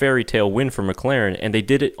absolute fairy tale win for McLaren, and they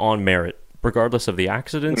did it on merit. Regardless of the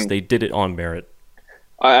accidents, they did it on merit.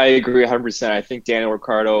 I agree 100%. I think Daniel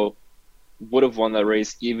Ricciardo would have won that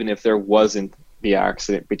race even if there wasn't the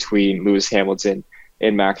accident between Lewis Hamilton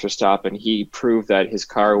and Max Verstappen. He proved that his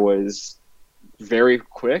car was very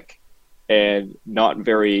quick and not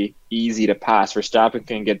very easy to pass. Verstappen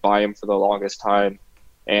can get by him for the longest time,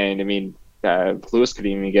 and I mean, Lewis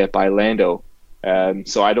couldn't even get by Lando.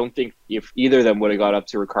 So I don't think if either of them would have got up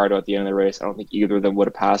to Ricciardo at the end of the race, I don't think either of them would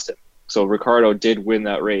have passed him. So Ricciardo did win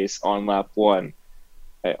that race on lap 1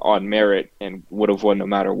 on merit and would have won no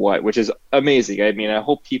matter what, which is amazing. I mean, I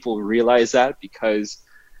hope people realize that, because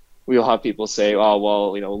we'll have people say, oh,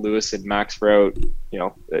 well, Lewis and Max were out,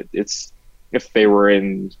 it's if they were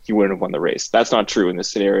in, he wouldn't have won the race. That's not true in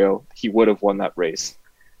this scenario. He would have won that race.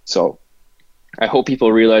 So I hope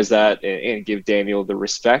people realize that and give Daniel the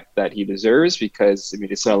respect that he deserves, because, I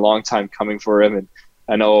mean, it's been a long time coming for him. And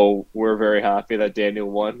I know we're very happy that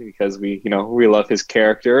Daniel won, because we love his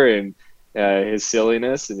character and his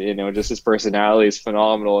silliness, and, just his personality is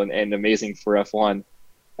phenomenal and amazing for F1.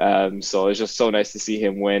 So it's just so nice to see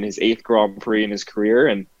him win his 8th Grand Prix in his career,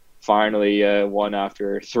 and finally won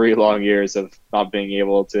after 3 long years of not being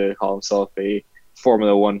able to call himself a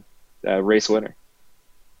Formula One race winner.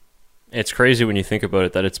 It's crazy when you think about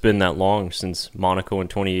it that it's been that long since Monaco in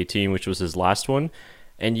 2018, which was his last one.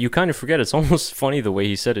 And you kind of forget. It's almost funny the way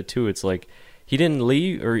he said it, too. It's like he didn't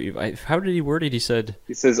leave, or how did he word it? He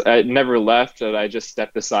says, I never left, and I just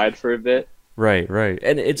stepped aside for a bit. Right.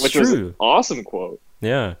 And it's Which true. Was an awesome quote.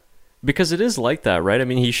 Yeah. Because it is like that, right? I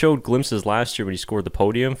mean, he showed glimpses last year when he scored the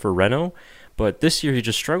podium for Renault, but this year he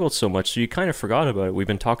just struggled so much, so you kind of forgot about it. We've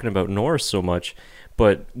been talking about Norris so much,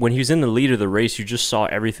 but when he was in the lead of the race, you just saw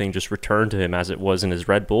everything just return to him as it was in his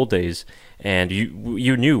Red Bull days, and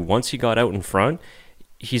you knew once he got out in front,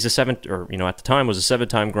 he's at the time was a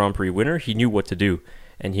 7-time Grand Prix winner. He knew what to do,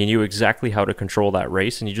 and he knew exactly how to control that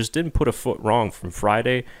race, and he just didn't put a foot wrong from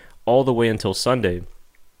Friday all the way until Sunday.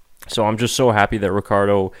 So I'm just so happy that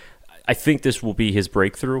Ricciardo, I think this will be his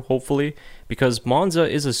breakthrough, hopefully, because Monza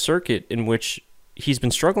is a circuit in which he's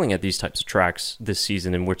been struggling at these types of tracks this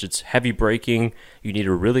season, in which it's heavy braking. You need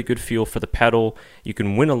a really good feel for the pedal. You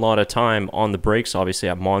can win a lot of time on the brakes, obviously,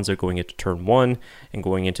 at Monza going into turn 1 and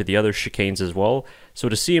going into the other chicanes as well. So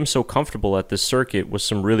to see him so comfortable at this circuit was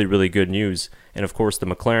some really, really good news. And of course, the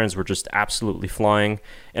McLarens were just absolutely flying.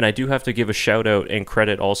 And I do have to give a shout out and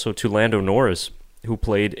credit also to Lando Norris, who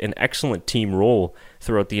played an excellent team role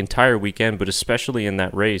throughout the entire weekend, but especially in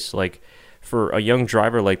that race. Like, for a young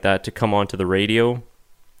driver like that to come onto the radio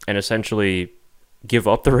and essentially give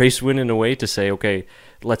up the race win in a way, to say, okay,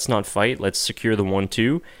 let's not fight, let's secure the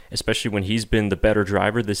 1-2, especially when he's been the better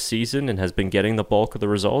driver this season and has been getting the bulk of the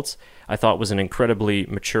results, I thought was an incredibly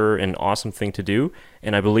mature and awesome thing to do.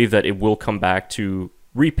 And I believe that it will come back to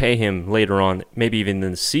repay him later on, maybe even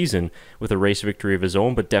in the season, with a race victory of his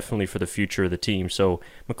own, but definitely for the future of the team. So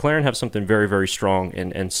McLaren have something very, very strong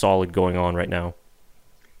and solid going on right now.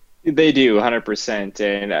 They do, 100%.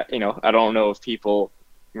 And, I don't know if people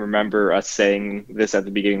remember us saying this at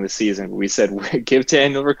the beginning of the season. We said, give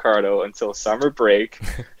Daniel Ricciardo until summer break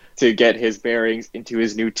to get his bearings into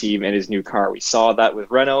his new team and his new car. We saw that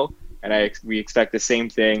with Renault, and we expect the same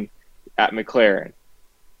thing at McLaren.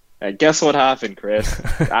 Guess what happened, Chris?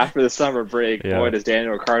 After the summer break, boy, does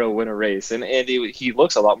Daniel Ricciardo win a race. And he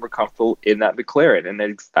looks a lot more comfortable in that McLaren.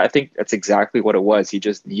 And I think that's exactly what it was. He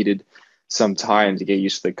just needed some time to get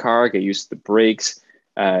used to the car, get used to the brakes,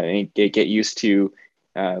 and get used to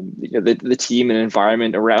the team and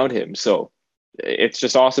environment around him. So it's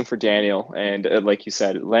just awesome for Daniel. And like you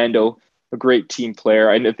said, Lando, a great team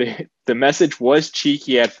player. I know the message was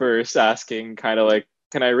cheeky at first, asking kind of like,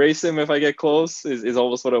 can I race him if I get close, is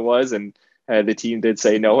almost what it was. And the team did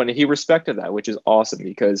say no, and he respected that, which is awesome,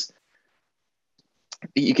 because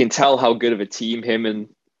you can tell how good of a team him and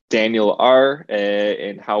Daniel are,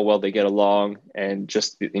 and how well they get along, and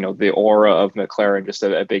just the aura of McLaren, just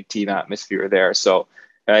a big team atmosphere there. So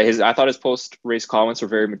I thought his post-race comments were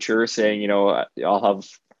very mature, saying, I'll have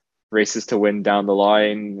races to win down the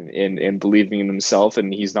line, and believing in himself,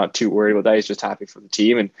 and he's not too worried about that. He's just happy for the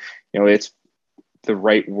team, and it's the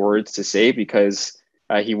right words to say, because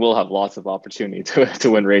he will have lots of opportunity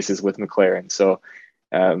to win races with McLaren. So,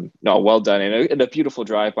 no, well done. And a beautiful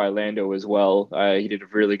drive by Lando as well. He did a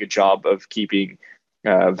really good job of keeping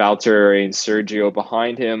Valtteri and Sergio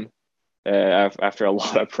behind him after a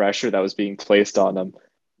lot of pressure that was being placed on them.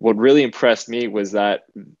 What really impressed me was that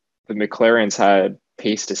the McLarens had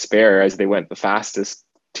pace to spare as they went the fastest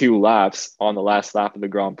 2 laps on the last lap of the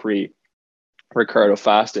Grand Prix. Ricardo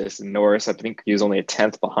fastest, and Norris, I think he was only a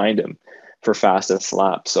tenth behind him for fastest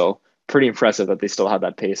lap. So pretty impressive that they still had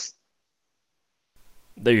that pace.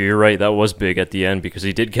 You're right, that was big at the end because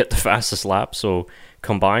he did get the fastest lap. So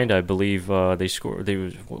combined, I believe they scored.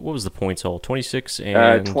 What was the points all? 26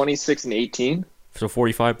 and 26 and 18. So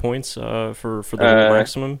 45 points for the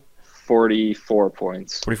maximum. 44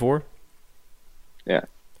 points. 44. Yeah.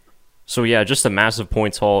 So yeah, just a massive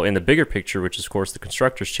points haul in the bigger picture, which is of course the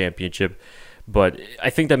Constructors' Championship. But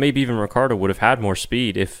I think that maybe even Ricciardo would have had more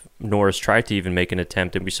speed if Norris tried to even make an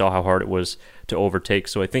attempt, and we saw how hard it was to overtake.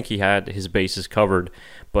 So I think he had his bases covered.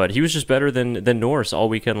 But he was just better than Norris all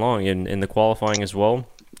weekend long in the qualifying as well,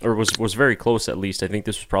 or was very close at least. I think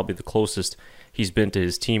this was probably the closest he's been to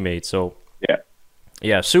his teammate. So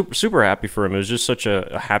yeah, super happy for him. It was just such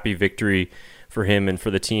a happy victory for him and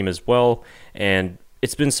for the team as well. And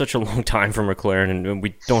it's been such a long time for McLaren, and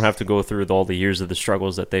we don't have to go through all the years of the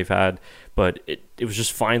struggles that they've had, but it was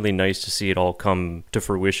just finally nice to see it all come to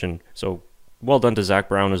fruition. So well done to Zak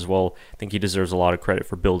Brown as well. I think he deserves a lot of credit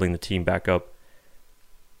for building the team back up.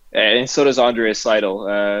 And so does Andreas Seidel,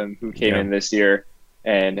 who came in this year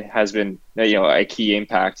and has been, a key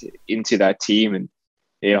impact into that team. And,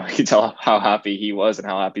 you can tell how happy he was and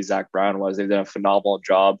how happy Zak Brown was. They've done a phenomenal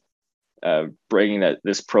job bringing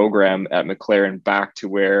this program at McLaren back to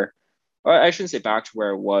where, or I shouldn't say back to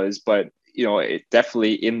where it was, but it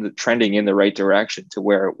definitely trending in the right direction to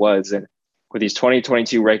where it was. And with these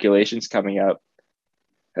 2022 regulations coming up,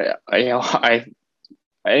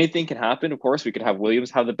 anything can happen. Of course, we could have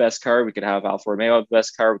Williams have the best car, we could have Alfa Romeo have the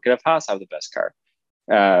best car, we could have Haas have the best car.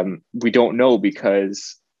 We don't know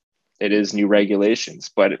because it is new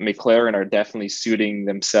regulations, but McLaren are definitely suiting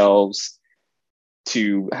themselves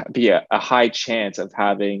to be a high chance of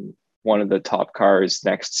having one of the top cars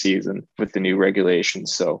next season with the new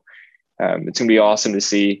regulations. So it's going to be awesome to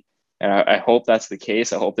see. And I hope that's the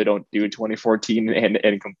case. I hope they don't do 2014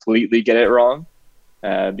 and completely get it wrong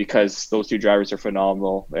because those two drivers are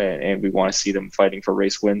phenomenal and we want to see them fighting for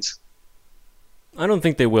race wins. I don't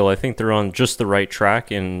think they will. I think they're on just the right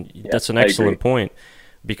track, and that's an excellent point.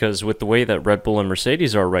 Because with the way that Red Bull and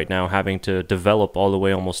Mercedes are right now, having to develop all the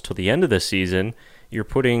way almost to the end of the season, you're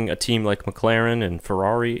putting a team like McLaren and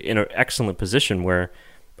Ferrari in an excellent position where,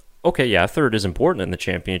 third is important in the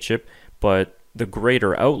championship, but the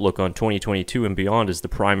greater outlook on 2022 and beyond is the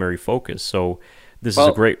primary focus. So this is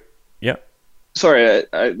a great... Yeah. Sorry,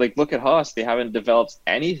 look at Haas. They haven't developed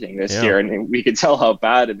anything this year, and we can tell how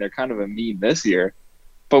bad, and they're kind of a meme this year.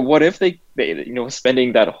 But what if they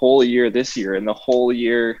spending that whole year this year and the whole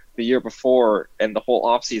year the year before and the whole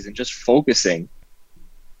offseason just focusing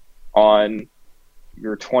on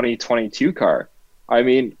your 2022 car? I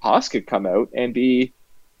mean, Haas could come out and be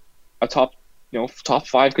a top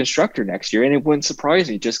 5 constructor next year, and it wouldn't surprise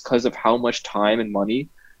me just because of how much time and money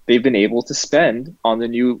they've been able to spend on the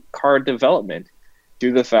new car development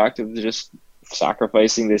due to the fact of just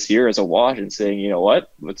sacrificing this year as a wash and saying, you know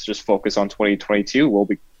what, let's just focus on 2022. We'll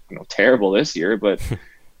be terrible this year, but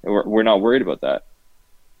we're not worried about that.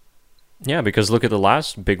 Yeah, because look at the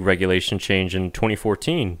last big regulation change in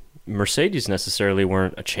 2014. Mercedes necessarily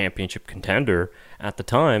weren't a championship contender at the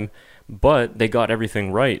time, but they got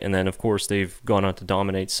everything right, and then of course they've gone on to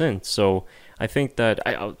dominate since. So I think that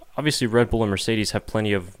obviously Red Bull and Mercedes have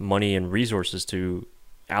plenty of money and resources to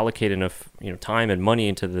allocate enough time and money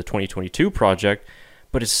into the 2022 project,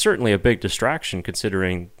 but it's certainly a big distraction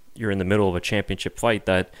considering you're in the middle of a championship fight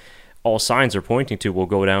that all signs are pointing to will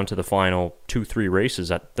go down to the final 2-3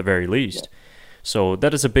 races at the very least. So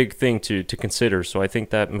that is a big thing to consider. So I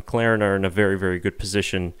think that McLaren are in a very, very good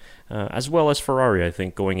position, as well as Ferrari, I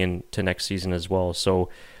think, going into next season as well. So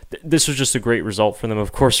this was just a great result for them.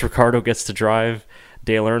 Of course, Ricciardo gets to drive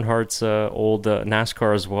Dale Earnhardt's old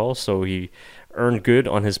NASCAR as well, so he earned good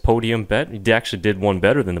on his podium bet. He actually did one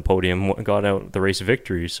better than the podium, got out the race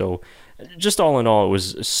victory. So just all in all, it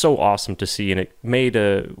was so awesome to see, and it made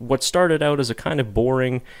what started out as a kind of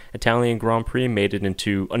boring Italian Grand Prix made it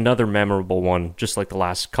into another memorable one, just like the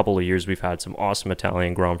last couple of years we've had some awesome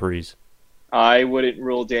Italian Grand Prix. I wouldn't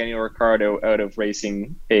rule Daniel Ricciardo out of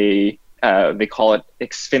racing they call it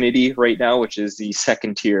Xfinity right now, which is the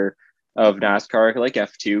second tier of NASCAR, like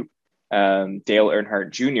F2. Dale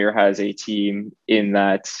Earnhardt Jr. has a team in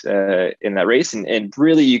that race, and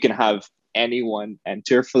really you can have anyone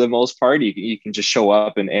enter for the most part. You can just show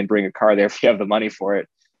up and bring a car there if you have the money for it.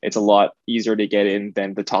 It's a lot easier to get in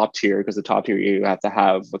than the top tier, because the top tier you have to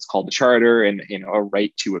have what's called a charter and a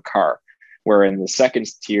right to a car. Where in the second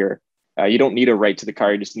tier, you don't need a right to the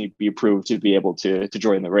car. You just need to be approved to be able to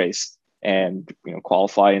join the race and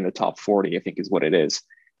qualify in the top 40. I think is what it is.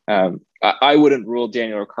 I wouldn't rule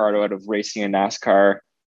Daniel Ricciardo out of racing a NASCAR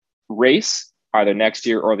race either next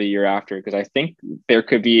year or the year after, because I think there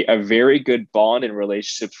could be a very good bond and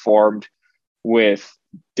relationship formed with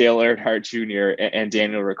Dale Earnhardt Jr. and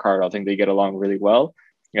Daniel Ricciardo. I think they get along really well.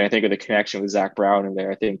 And I think with the connection with Zach Brown in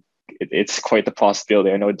there, I think it's quite the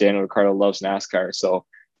possibility. I know Daniel Ricciardo loves NASCAR, so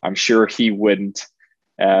I'm sure he wouldn't,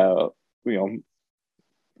 I'm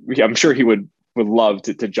sure he would love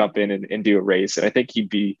to jump in and do a race. And I think he'd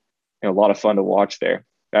be a lot of fun to watch there.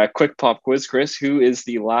 Quick pop quiz, Chris. Who is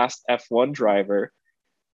the last F1 driver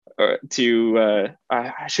I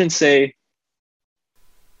shouldn't say,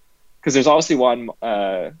 because there's obviously Juan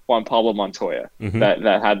Pablo Montoya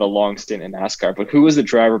that had the long stint in NASCAR, but who was the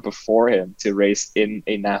driver before him to race in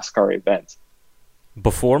a NASCAR event?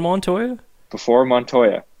 Before Montoya? Before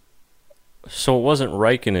Montoya. So it wasn't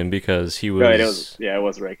Raikkonen because he was... Right, it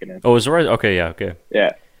was Raikkonen. Oh, it was right? Okay, yeah, okay.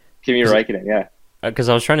 Yeah, Kimi Raikkonen, yeah. Because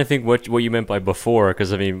I was trying to think what you meant by before,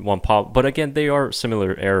 because I mean, but again, they are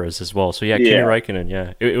similar eras as well. So yeah, Kimi Raikkonen,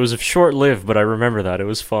 yeah. It was short-lived, but I remember that. It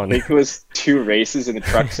was fun. I think it was 2 races in the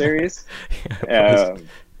truck series.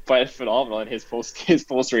 But phenomenal, and his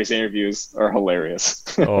post-race interviews are hilarious.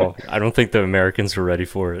 Oh, I don't think the Americans were ready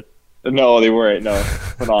for it. No, they weren't. No,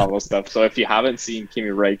 phenomenal stuff. So if you haven't seen Kimi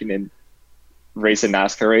Raikkonen race a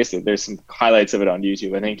NASCAR race, there's some highlights of it on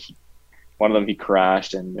YouTube. I think one of them he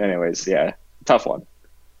crashed, and anyways, yeah, tough one.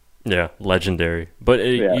 Yeah, legendary. But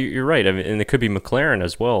you're right. I mean, and it could be McLaren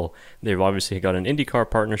as well. They've obviously got an IndyCar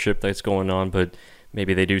partnership that's going on, but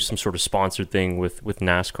maybe they do some sort of sponsored thing with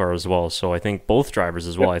NASCAR as well. So I think both drivers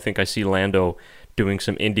as well. I think I see Lando doing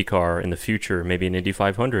some IndyCar in the future, maybe an Indy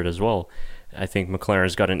 500 as well. I think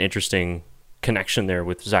McLaren's got an interesting connection there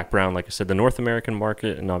with Zach Brown, like I said, the North American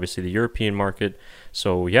market and obviously the European market.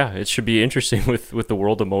 So yeah, it should be interesting with the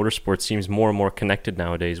world of motorsports. Seems more and more connected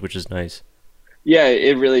nowadays, which is nice. Yeah,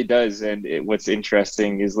 it really does. And what's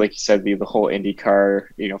interesting is, like you said, the whole IndyCar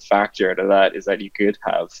factor out of that is that you could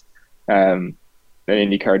have an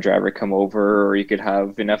IndyCar driver come over, or you could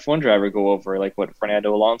have an F1 driver go over, like what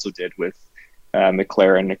Fernando Alonso did with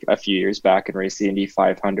McLaren a few years back and race the Indy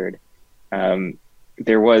 500.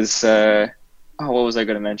 There was what was I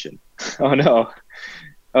going to mention? Oh no,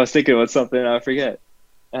 I was thinking about something I forget.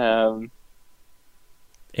 IndyCar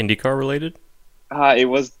related? It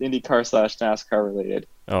was IndyCar / NASCAR related.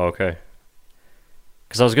 Oh, okay.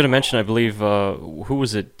 Because I was going to mention, I believe, who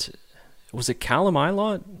was it? Was it Callum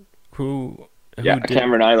Ilott? Who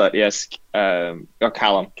Cameron Ilott, yes.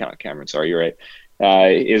 Cameron, sorry, you're right.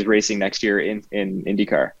 Is racing next year in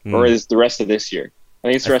IndyCar, or is the rest of this year? I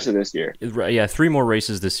think it's the rest of this year. Yeah, 3 more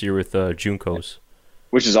races this year with Juncos.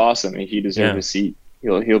 Which is awesome. He deserves a seat.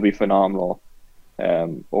 He'll be phenomenal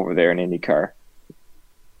over there in IndyCar.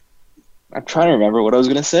 I'm trying to remember what I was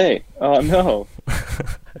going to say. Oh, no.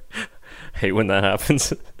 Hate when that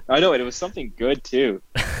happens. I know, it was something good, too.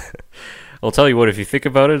 I'll tell you what, if you think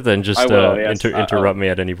about it, then just interrupt me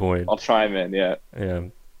at any point. I'll chime in, yeah. Yeah.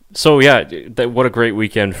 So, yeah, what a great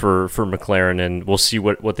weekend for McLaren, and we'll see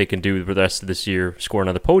what they can do the rest of this year, score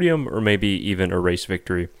another podium, or maybe even a race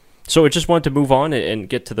victory. So I just wanted to move on and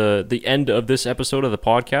get to the end of this episode of the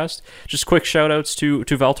podcast. Just quick shout-outs to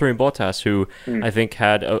Valtteri Bottas, who I think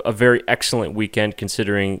had a very excellent weekend,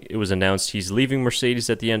 considering it was announced he's leaving Mercedes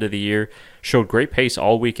at the end of the year. Showed great pace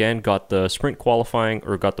all weekend, got the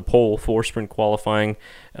pole for sprint qualifying,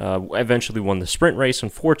 eventually won the sprint race.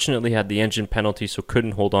 Unfortunately, had the engine penalty, so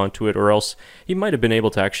couldn't hold on to it, or else he might have been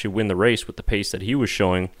able to actually win the race with the pace that he was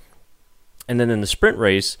showing. And then in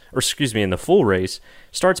the in the full race,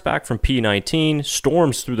 starts back from P19,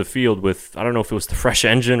 storms through the field with, I don't know if it was the fresh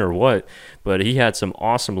engine or what, but he had some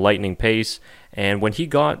awesome lightning pace. And when he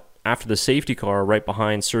got after the safety car right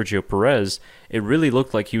behind Sergio Perez, it really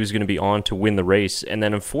looked like he was going to be on to win the race. And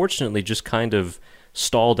then unfortunately just kind of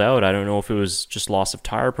stalled out. I don't know if it was just loss of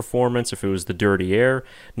tire performance, if it was the dirty air.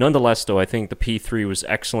 Nonetheless, though, I think the P3 was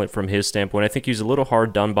excellent from his standpoint. I think he was a little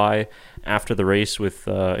hard done by after the race with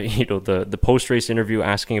the post-race interview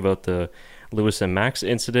asking about the Lewis and Max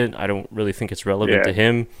incident. I don't really think it's relevant to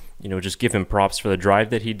him. Just give him props for the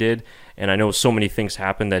drive that he did. And I know so many things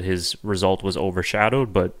happened that his result was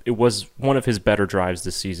overshadowed, but it was one of his better drives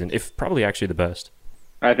this season, if probably actually the best.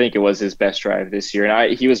 I think it was his best drive this year,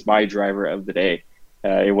 and he was my driver of the day.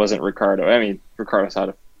 It wasn't Ricardo. I mean, Ricardo's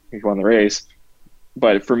had he won the race,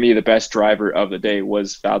 but for me, the best driver of the day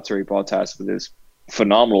was Valtteri Bottas with his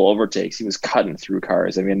phenomenal overtakes. He was cutting through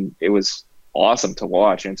cars. I mean, it was awesome to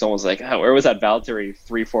watch, and it's almost like, oh, where was that Valtteri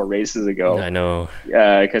 3-4 races ago? I know,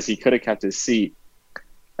 because he could have kept his seat.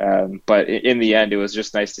 But in the end, it was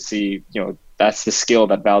just nice to see. That's the skill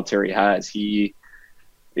that Valtteri has. He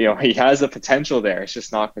has the potential there. It's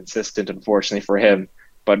just not consistent, unfortunately, for him.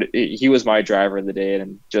 But he was my driver of the day,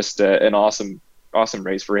 and just an awesome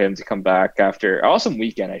race for him to come back after awesome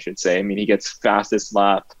weekend, I should say. I mean, he gets fastest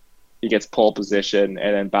lap, he gets pole position,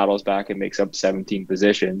 and then battles back and makes up 17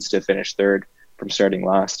 positions to finish third from starting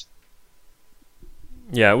last.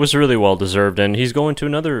 Yeah, it was really well deserved, and he's going to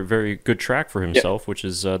another very good track for himself, which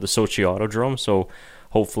is the Sochi Autodrome. So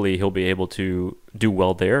hopefully he'll be able to do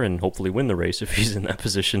well there and hopefully win the race if he's in that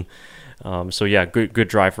position. So yeah, good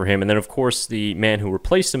drive for him. And then of course the man who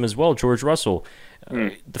replaced him as well, George Russell.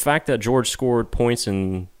 The fact that George scored points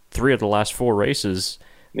in 3 of the last 4 races,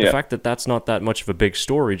 the fact that that's not that much of a big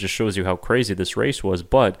story just shows you how crazy this race was.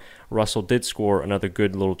 But Russell did score another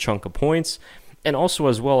good little chunk of points. And also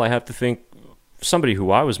as well, I have to think, somebody who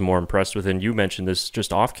I was more impressed with, and you mentioned this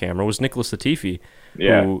just off camera, was Nicholas Latifi,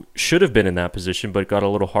 who should have been in that position but got a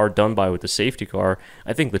little hard done by with the safety car.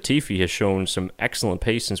 I think Latifi has shown some excellent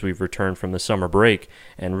pace since we've returned from the summer break,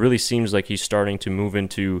 and really seems like he's starting to move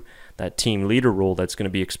into that team leader role that's going to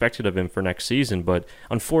be expected of him for next season. But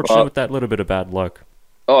unfortunately, with that little bit of bad luck.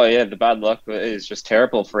 Oh yeah, the bad luck is just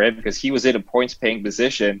terrible for him, because he was in a points-paying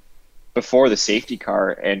position before the safety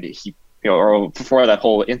car, and he, or before that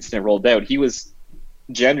whole incident rolled out, he was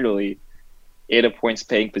generally in a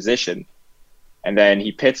points-paying position. And then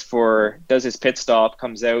he does his pit stop,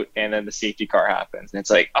 comes out, and then the safety car happens. And it's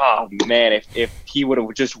like, oh man, if he would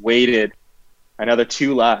have just waited another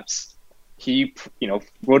 2 laps, he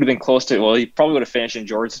would have been close to, well, he probably would have finished in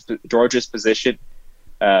George's position,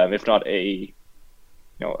 if not a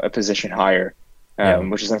position higher,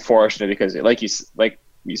 which is unfortunate, because like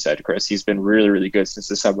you said, Chris, he's been really, really good since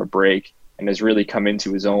the summer break and has really come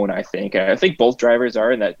into his own, I think. I think both drivers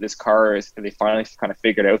are, in that this car they finally kind of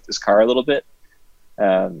figured out this car a little bit.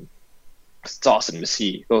 It's awesome to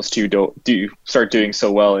see those two do start doing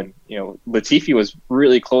so well. And Latifi was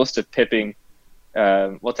really close to pipping.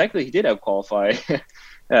 Well, technically he did out-qualify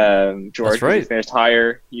George. That's right. He finished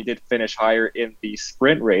higher. He did finish higher in the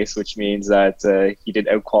sprint race, which means that he did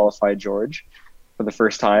out-qualify George for the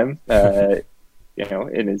first time,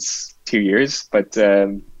 in his 2 years. But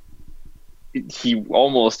he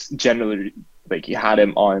almost generally, he had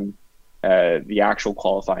him on the actual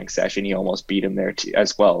qualifying session. He almost beat him there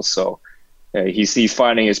as well. So he's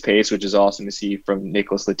finding his pace, which is awesome to see from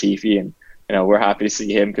Nicholas Latifi. And we're happy to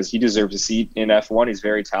see him, because he deserves a seat in F1. He's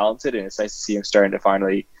very talented, and it's nice to see him starting to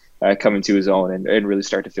finally come into his own and really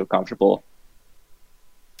start to feel comfortable.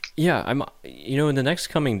 Yeah, I'm. In the next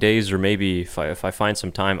coming days, or maybe if I find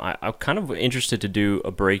some time, I'm kind of interested to do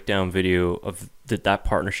a breakdown video of that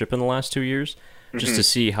partnership in the last 2 years, just to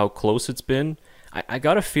see how close it's been. I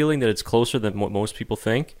got a feeling that it's closer than what most people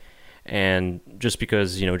think, and just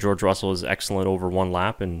because George Russell is excellent over 1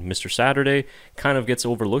 lap, and Mr. Saturday kind of gets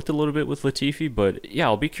overlooked a little bit with Latifi. But yeah,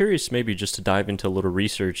 I'll be curious maybe just to dive into a little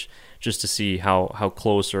research just to see how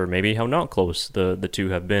close, or maybe how not close, the two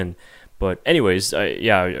have been. But anyways,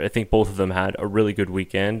 I think both of them had a really good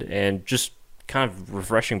weekend, and just kind of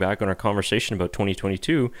refreshing back on our conversation about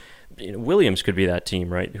 2022, Williams could be that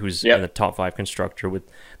team, right? Who's in the top 5 constructor with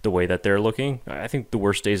the way that they're looking. I think the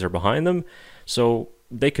worst days are behind them, so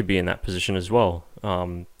they could be in that position as well.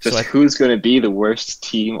 Who's going to be the worst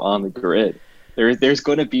team on the grid? There's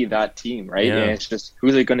going to be that team, right? Yeah. And it's just,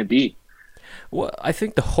 who's it going to be? Well, I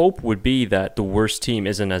think the hope would be that the worst team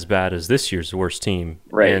isn't as bad as this year's worst team.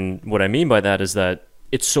 Right. And what I mean by that is that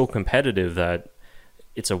it's so competitive that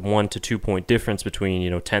it's a 1 to 2 point difference between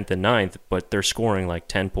 10th and 9th, but they're scoring like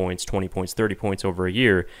 10 points, 20 points, 30 points over a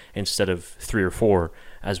year instead of 3 or 4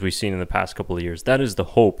 as we've seen in the past couple of years. That is the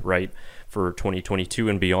hope, right, for 2022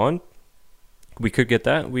 and beyond. We could get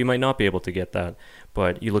that. We might not be able to get that.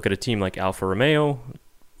 But you look at a team like Alfa Romeo,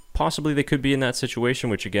 possibly they could be in that situation,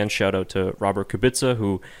 which again, shout out to Robert Kubica,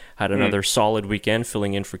 who had another solid weekend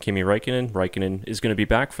filling in for Kimi Räikkönen. Räikkönen is going to be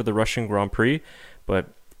back for the Russian Grand Prix, but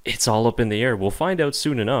it's all up in the air. We'll find out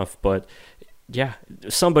soon enough, but yeah,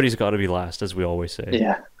 somebody's got to be last, as we always say.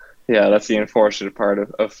 Yeah, that's the unfortunate part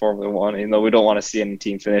of Formula One. We don't want to see any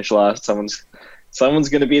team finish last. Someone's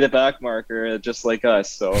going to be the back marker, just like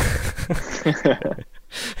us. So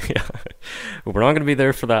yeah, we're not going to be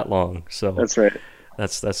there for that long. So that's right.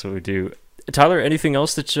 That's what we do. Tyler, anything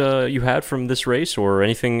else that you had from this race, or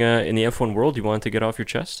anything in the F1 world you wanted to get off your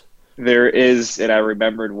chest? There is, and I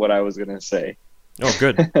remembered what I was going to say. Oh,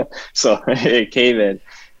 good. So it came in.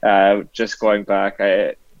 Just going back,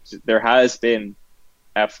 there has been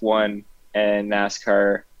F1 and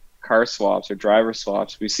NASCAR car swaps or driver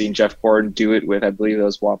swaps. We've seen Jeff Gordon do it with, I believe it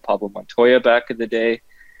was Juan Pablo Montoya back in the day.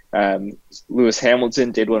 Lewis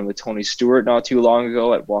Hamilton did one with Tony Stewart not too long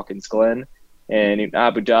ago at Watkins Glen. And in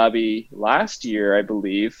Abu Dhabi last year, I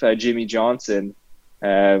believe, Jimmy Johnson,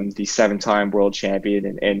 the 7-time world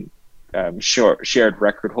champion and shared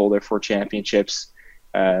record holder for championships,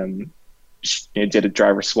 did a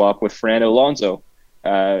driver swap with Fernando Alonso,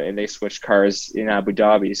 and they switched cars in Abu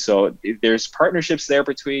Dhabi. So there's partnerships there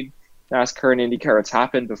between NASCAR and IndyCar. It's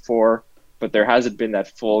happened before, but there hasn't been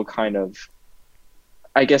that full kind of,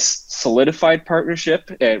 I guess, solidified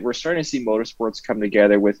partnership. And we're starting to see motorsports come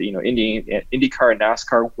together with, IndyCar and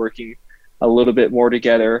NASCAR working a little bit more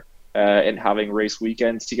together, and having race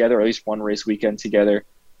weekends together, or at least one race weekend together.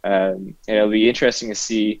 And it'll be interesting to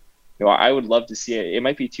see. I would love to see it. It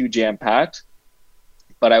might be too jam-packed,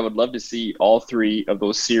 but I would love to see all three of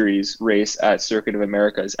those series race at Circuit of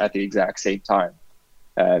Americas at the exact same time.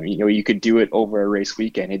 You could do it over a race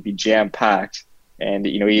weekend. It'd be jam-packed, and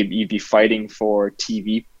you'd be fighting for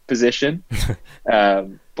TV position.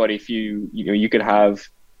 But if you could have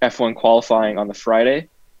F1 qualifying on the Friday,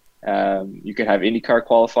 you could have IndyCar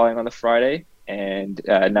qualifying on the Friday, and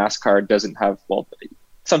NASCAR doesn't have, well,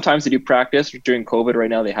 sometimes they do practice. During COVID right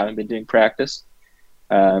now, they haven't been doing practice.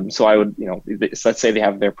 So I would, let's say they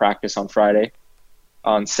have their practice on Friday.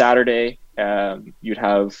 On Saturday, you'd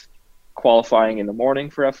have qualifying in the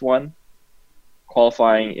morning for F1,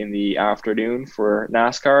 qualifying in the afternoon for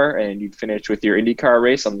NASCAR, and you'd finish with your IndyCar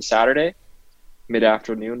race on the Saturday,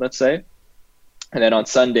 mid-afternoon, let's say. And then on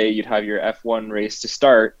Sunday, you'd have your F1 race to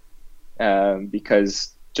start,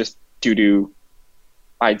 because just due to,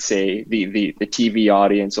 I'd say, the TV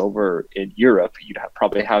audience over in Europe, you'd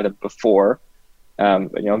probably have them before.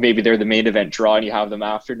 Maybe they're the main event draw and you have them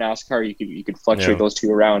after NASCAR. You could fluctuate those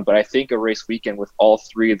two around. But I think a race weekend with all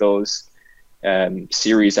three of those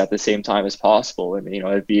series at the same time as possible, and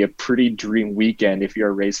it'd be a pretty dream weekend if you're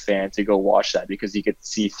a race fan to go watch that, because you get to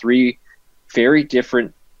see three very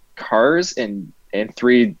different cars and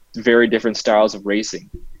three very different styles of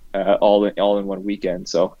racing, all in one weekend.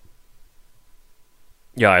 So.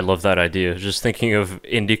 Yeah, I love that idea. Just thinking of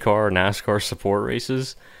IndyCar, NASCAR support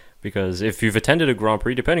races, because if you've attended a Grand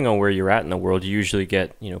Prix, depending on where you're at in the world, you usually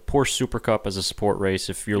get, Porsche Super Cup as a support race.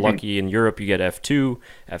 If you're lucky in Europe, you get F2,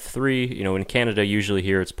 F3. In Canada, usually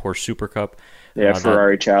here it's Porsche Super Cup. Yeah,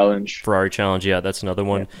 Ferrari Challenge. Ferrari Challenge, yeah, that's another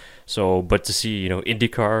one. Yeah. So, but to see,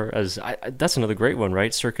 IndyCar that's another great one,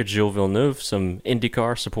 right? Circuit Gilles Villeneuve, some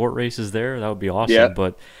IndyCar support races there. That would be awesome. Yeah.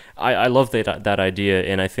 But I love that idea,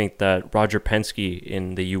 and I think that Roger Penske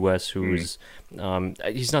in the U.S., who's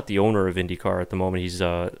he's not the owner of IndyCar at the moment. He's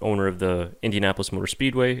owner of the Indianapolis Motor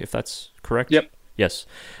Speedway, if that's correct. Yep. Yes,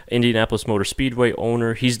 Indianapolis Motor Speedway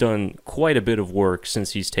owner. He's done quite a bit of work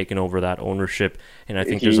since he's taken over that ownership, and I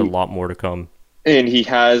think there's a lot more to come. And he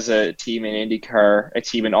has a team in IndyCar, a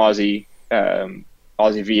team in Aussie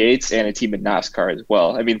V8s, and a team in NASCAR as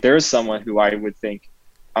well. I mean, there's someone who I would think,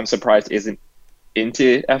 I'm surprised isn't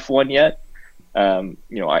into F1 yet.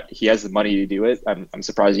 He has the money to do it. I'm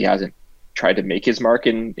surprised he hasn't tried to make his mark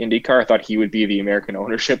in IndyCar. I thought he would be the American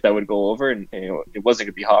ownership that would go over, and it wasn't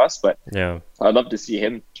going to be Haas, but yeah, I'd love to see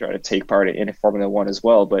him try to take part in Formula One as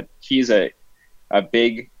well. But he's a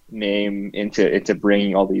big name into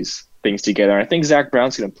bringing all these things together. And I think Zach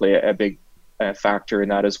Brown's going to play a big factor in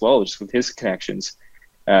that as well, just with his connections.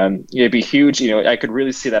 It'd be huge. I could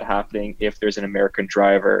really see that happening if there's an American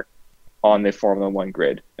driver on the Formula One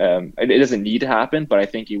grid. It doesn't need to happen, but I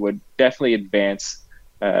think it would definitely advance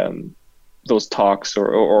those talks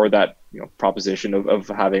or that proposition of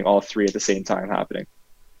having all three at the same time happening.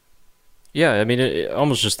 Yeah, I mean,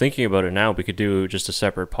 almost just thinking about it now, we could do just a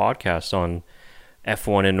separate podcast on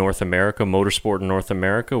F1 in North America, motorsport in North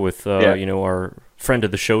America, with our friend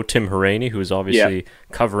of the show, Tim Hauraney, who's obviously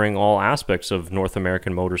covering all aspects of North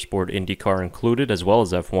American motorsport, IndyCar included, as well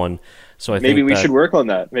as F1. So I think maybe we should work on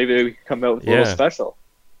that. Maybe we can come out with a little special.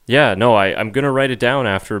 Yeah, no, I'm going to write it down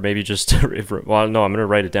after, maybe just, I'm going to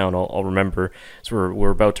write it down. I'll remember. So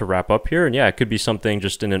we're about to wrap up here. And yeah, it could be something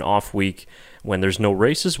just in an off week when there's no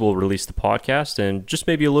races, we'll release the podcast and just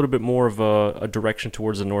maybe a little bit more of a direction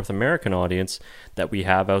towards the North American audience that we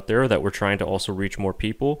have out there, that we're trying to also reach more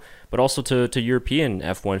people, but also to European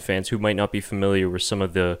F1 fans who might not be familiar with some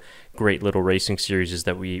of the great little racing series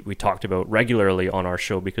that we talked about regularly on our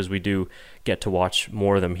show, because we do get to watch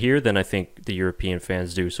more of them here than I think the European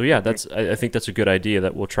fans do. So yeah, I think that's a good idea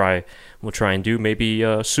that we'll try and do maybe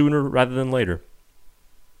sooner rather than later.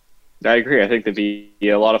 I agree. I think that'd be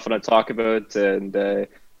a lot of fun to talk about, and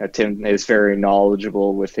Tim is very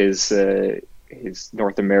knowledgeable with his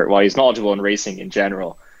North America. Well, he's knowledgeable in racing in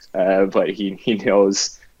general, but he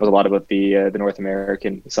knows a lot about the North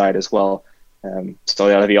American side as well. So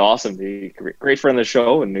that'd be awesome. Be a great friend of the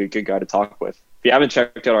show and a good guy to talk with. If you haven't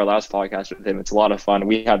checked out our last podcast with him, it's a lot of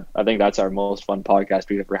fun. I think that's our most fun podcast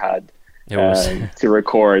we've ever had to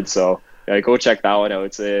record. So. Go check that one out.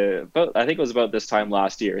 It's I think it was about this time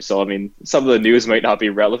last year. So I mean, some of the news might not be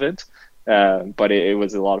relevant, but it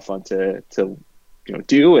was a lot of fun to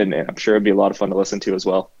do, and I'm sure it'd be a lot of fun to listen to as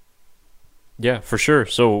well. Yeah, for sure.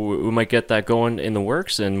 So we might get that going in the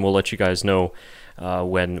works, and we'll let you guys know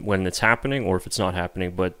when it's happening or if it's not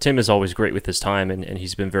happening. But Tim is always great with his time, and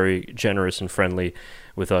he's been very generous and friendly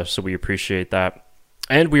with us, so we appreciate that.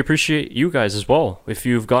 And we appreciate you guys as well. If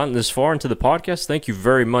you've gotten this far into the podcast, thank you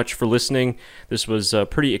very much for listening. This was a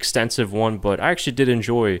pretty extensive one, but I actually did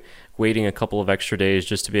enjoy waiting a couple of extra days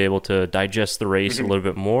just to be able to digest the race a little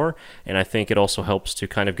bit more. And I think it also helps to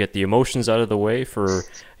kind of get the emotions out of the way for,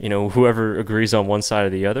 whoever agrees on one side or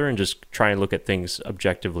the other, and just try and look at things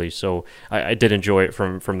objectively. So I did enjoy it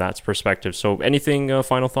from that perspective. So anything,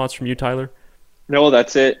 final thoughts from you, Tyler? No,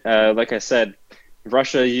 that's it. Like I said,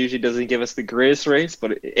 Russia usually doesn't give us the greatest race,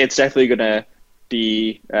 but it's definitely going to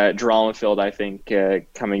be drama-filled, I think,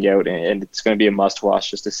 coming out, and it's going to be a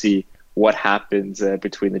must-watch just to see what happens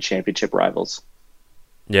between the championship rivals.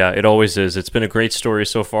 Yeah, it always is. It's been a great story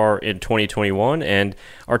so far in 2021, and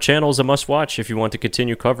our channel is a must-watch if you want to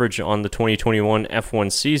continue coverage on the 2021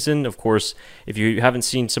 F1 season. Of course, if you haven't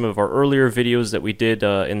seen some of our earlier videos that we did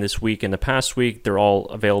in this week and the past week, they're all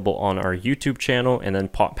available on our YouTube channel, and then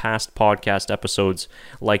past podcast episodes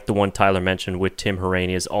like the one Tyler mentioned with Tim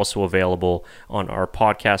Hauraney is also available on our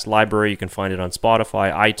podcast library. You can find it on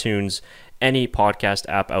Spotify, iTunes, any podcast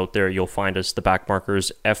app out there. You'll find us, the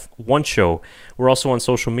Backmarkers F1 Show. We're also on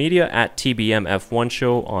social media at TBM F1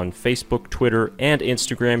 Show on Facebook, Twitter, and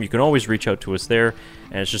Instagram. You can always reach out to us there,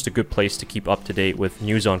 and it's just a good place to keep up to date with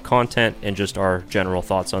news on content and just our general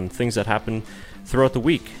thoughts on things that happen throughout the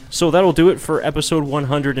week. So that'll do it for episode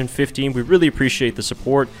 115. We really appreciate the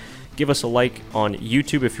support. Give us a like on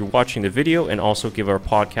YouTube if you're watching the video, and also give our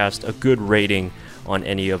podcast a good rating on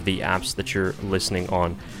any of the apps that you're listening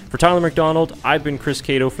on. For Tyler McDonald, I've been Chris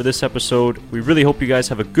Cato for this episode. We really hope you guys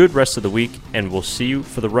have a good rest of the week, and we'll see you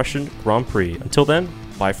for the Russian Grand Prix. Until then,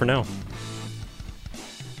 bye for now.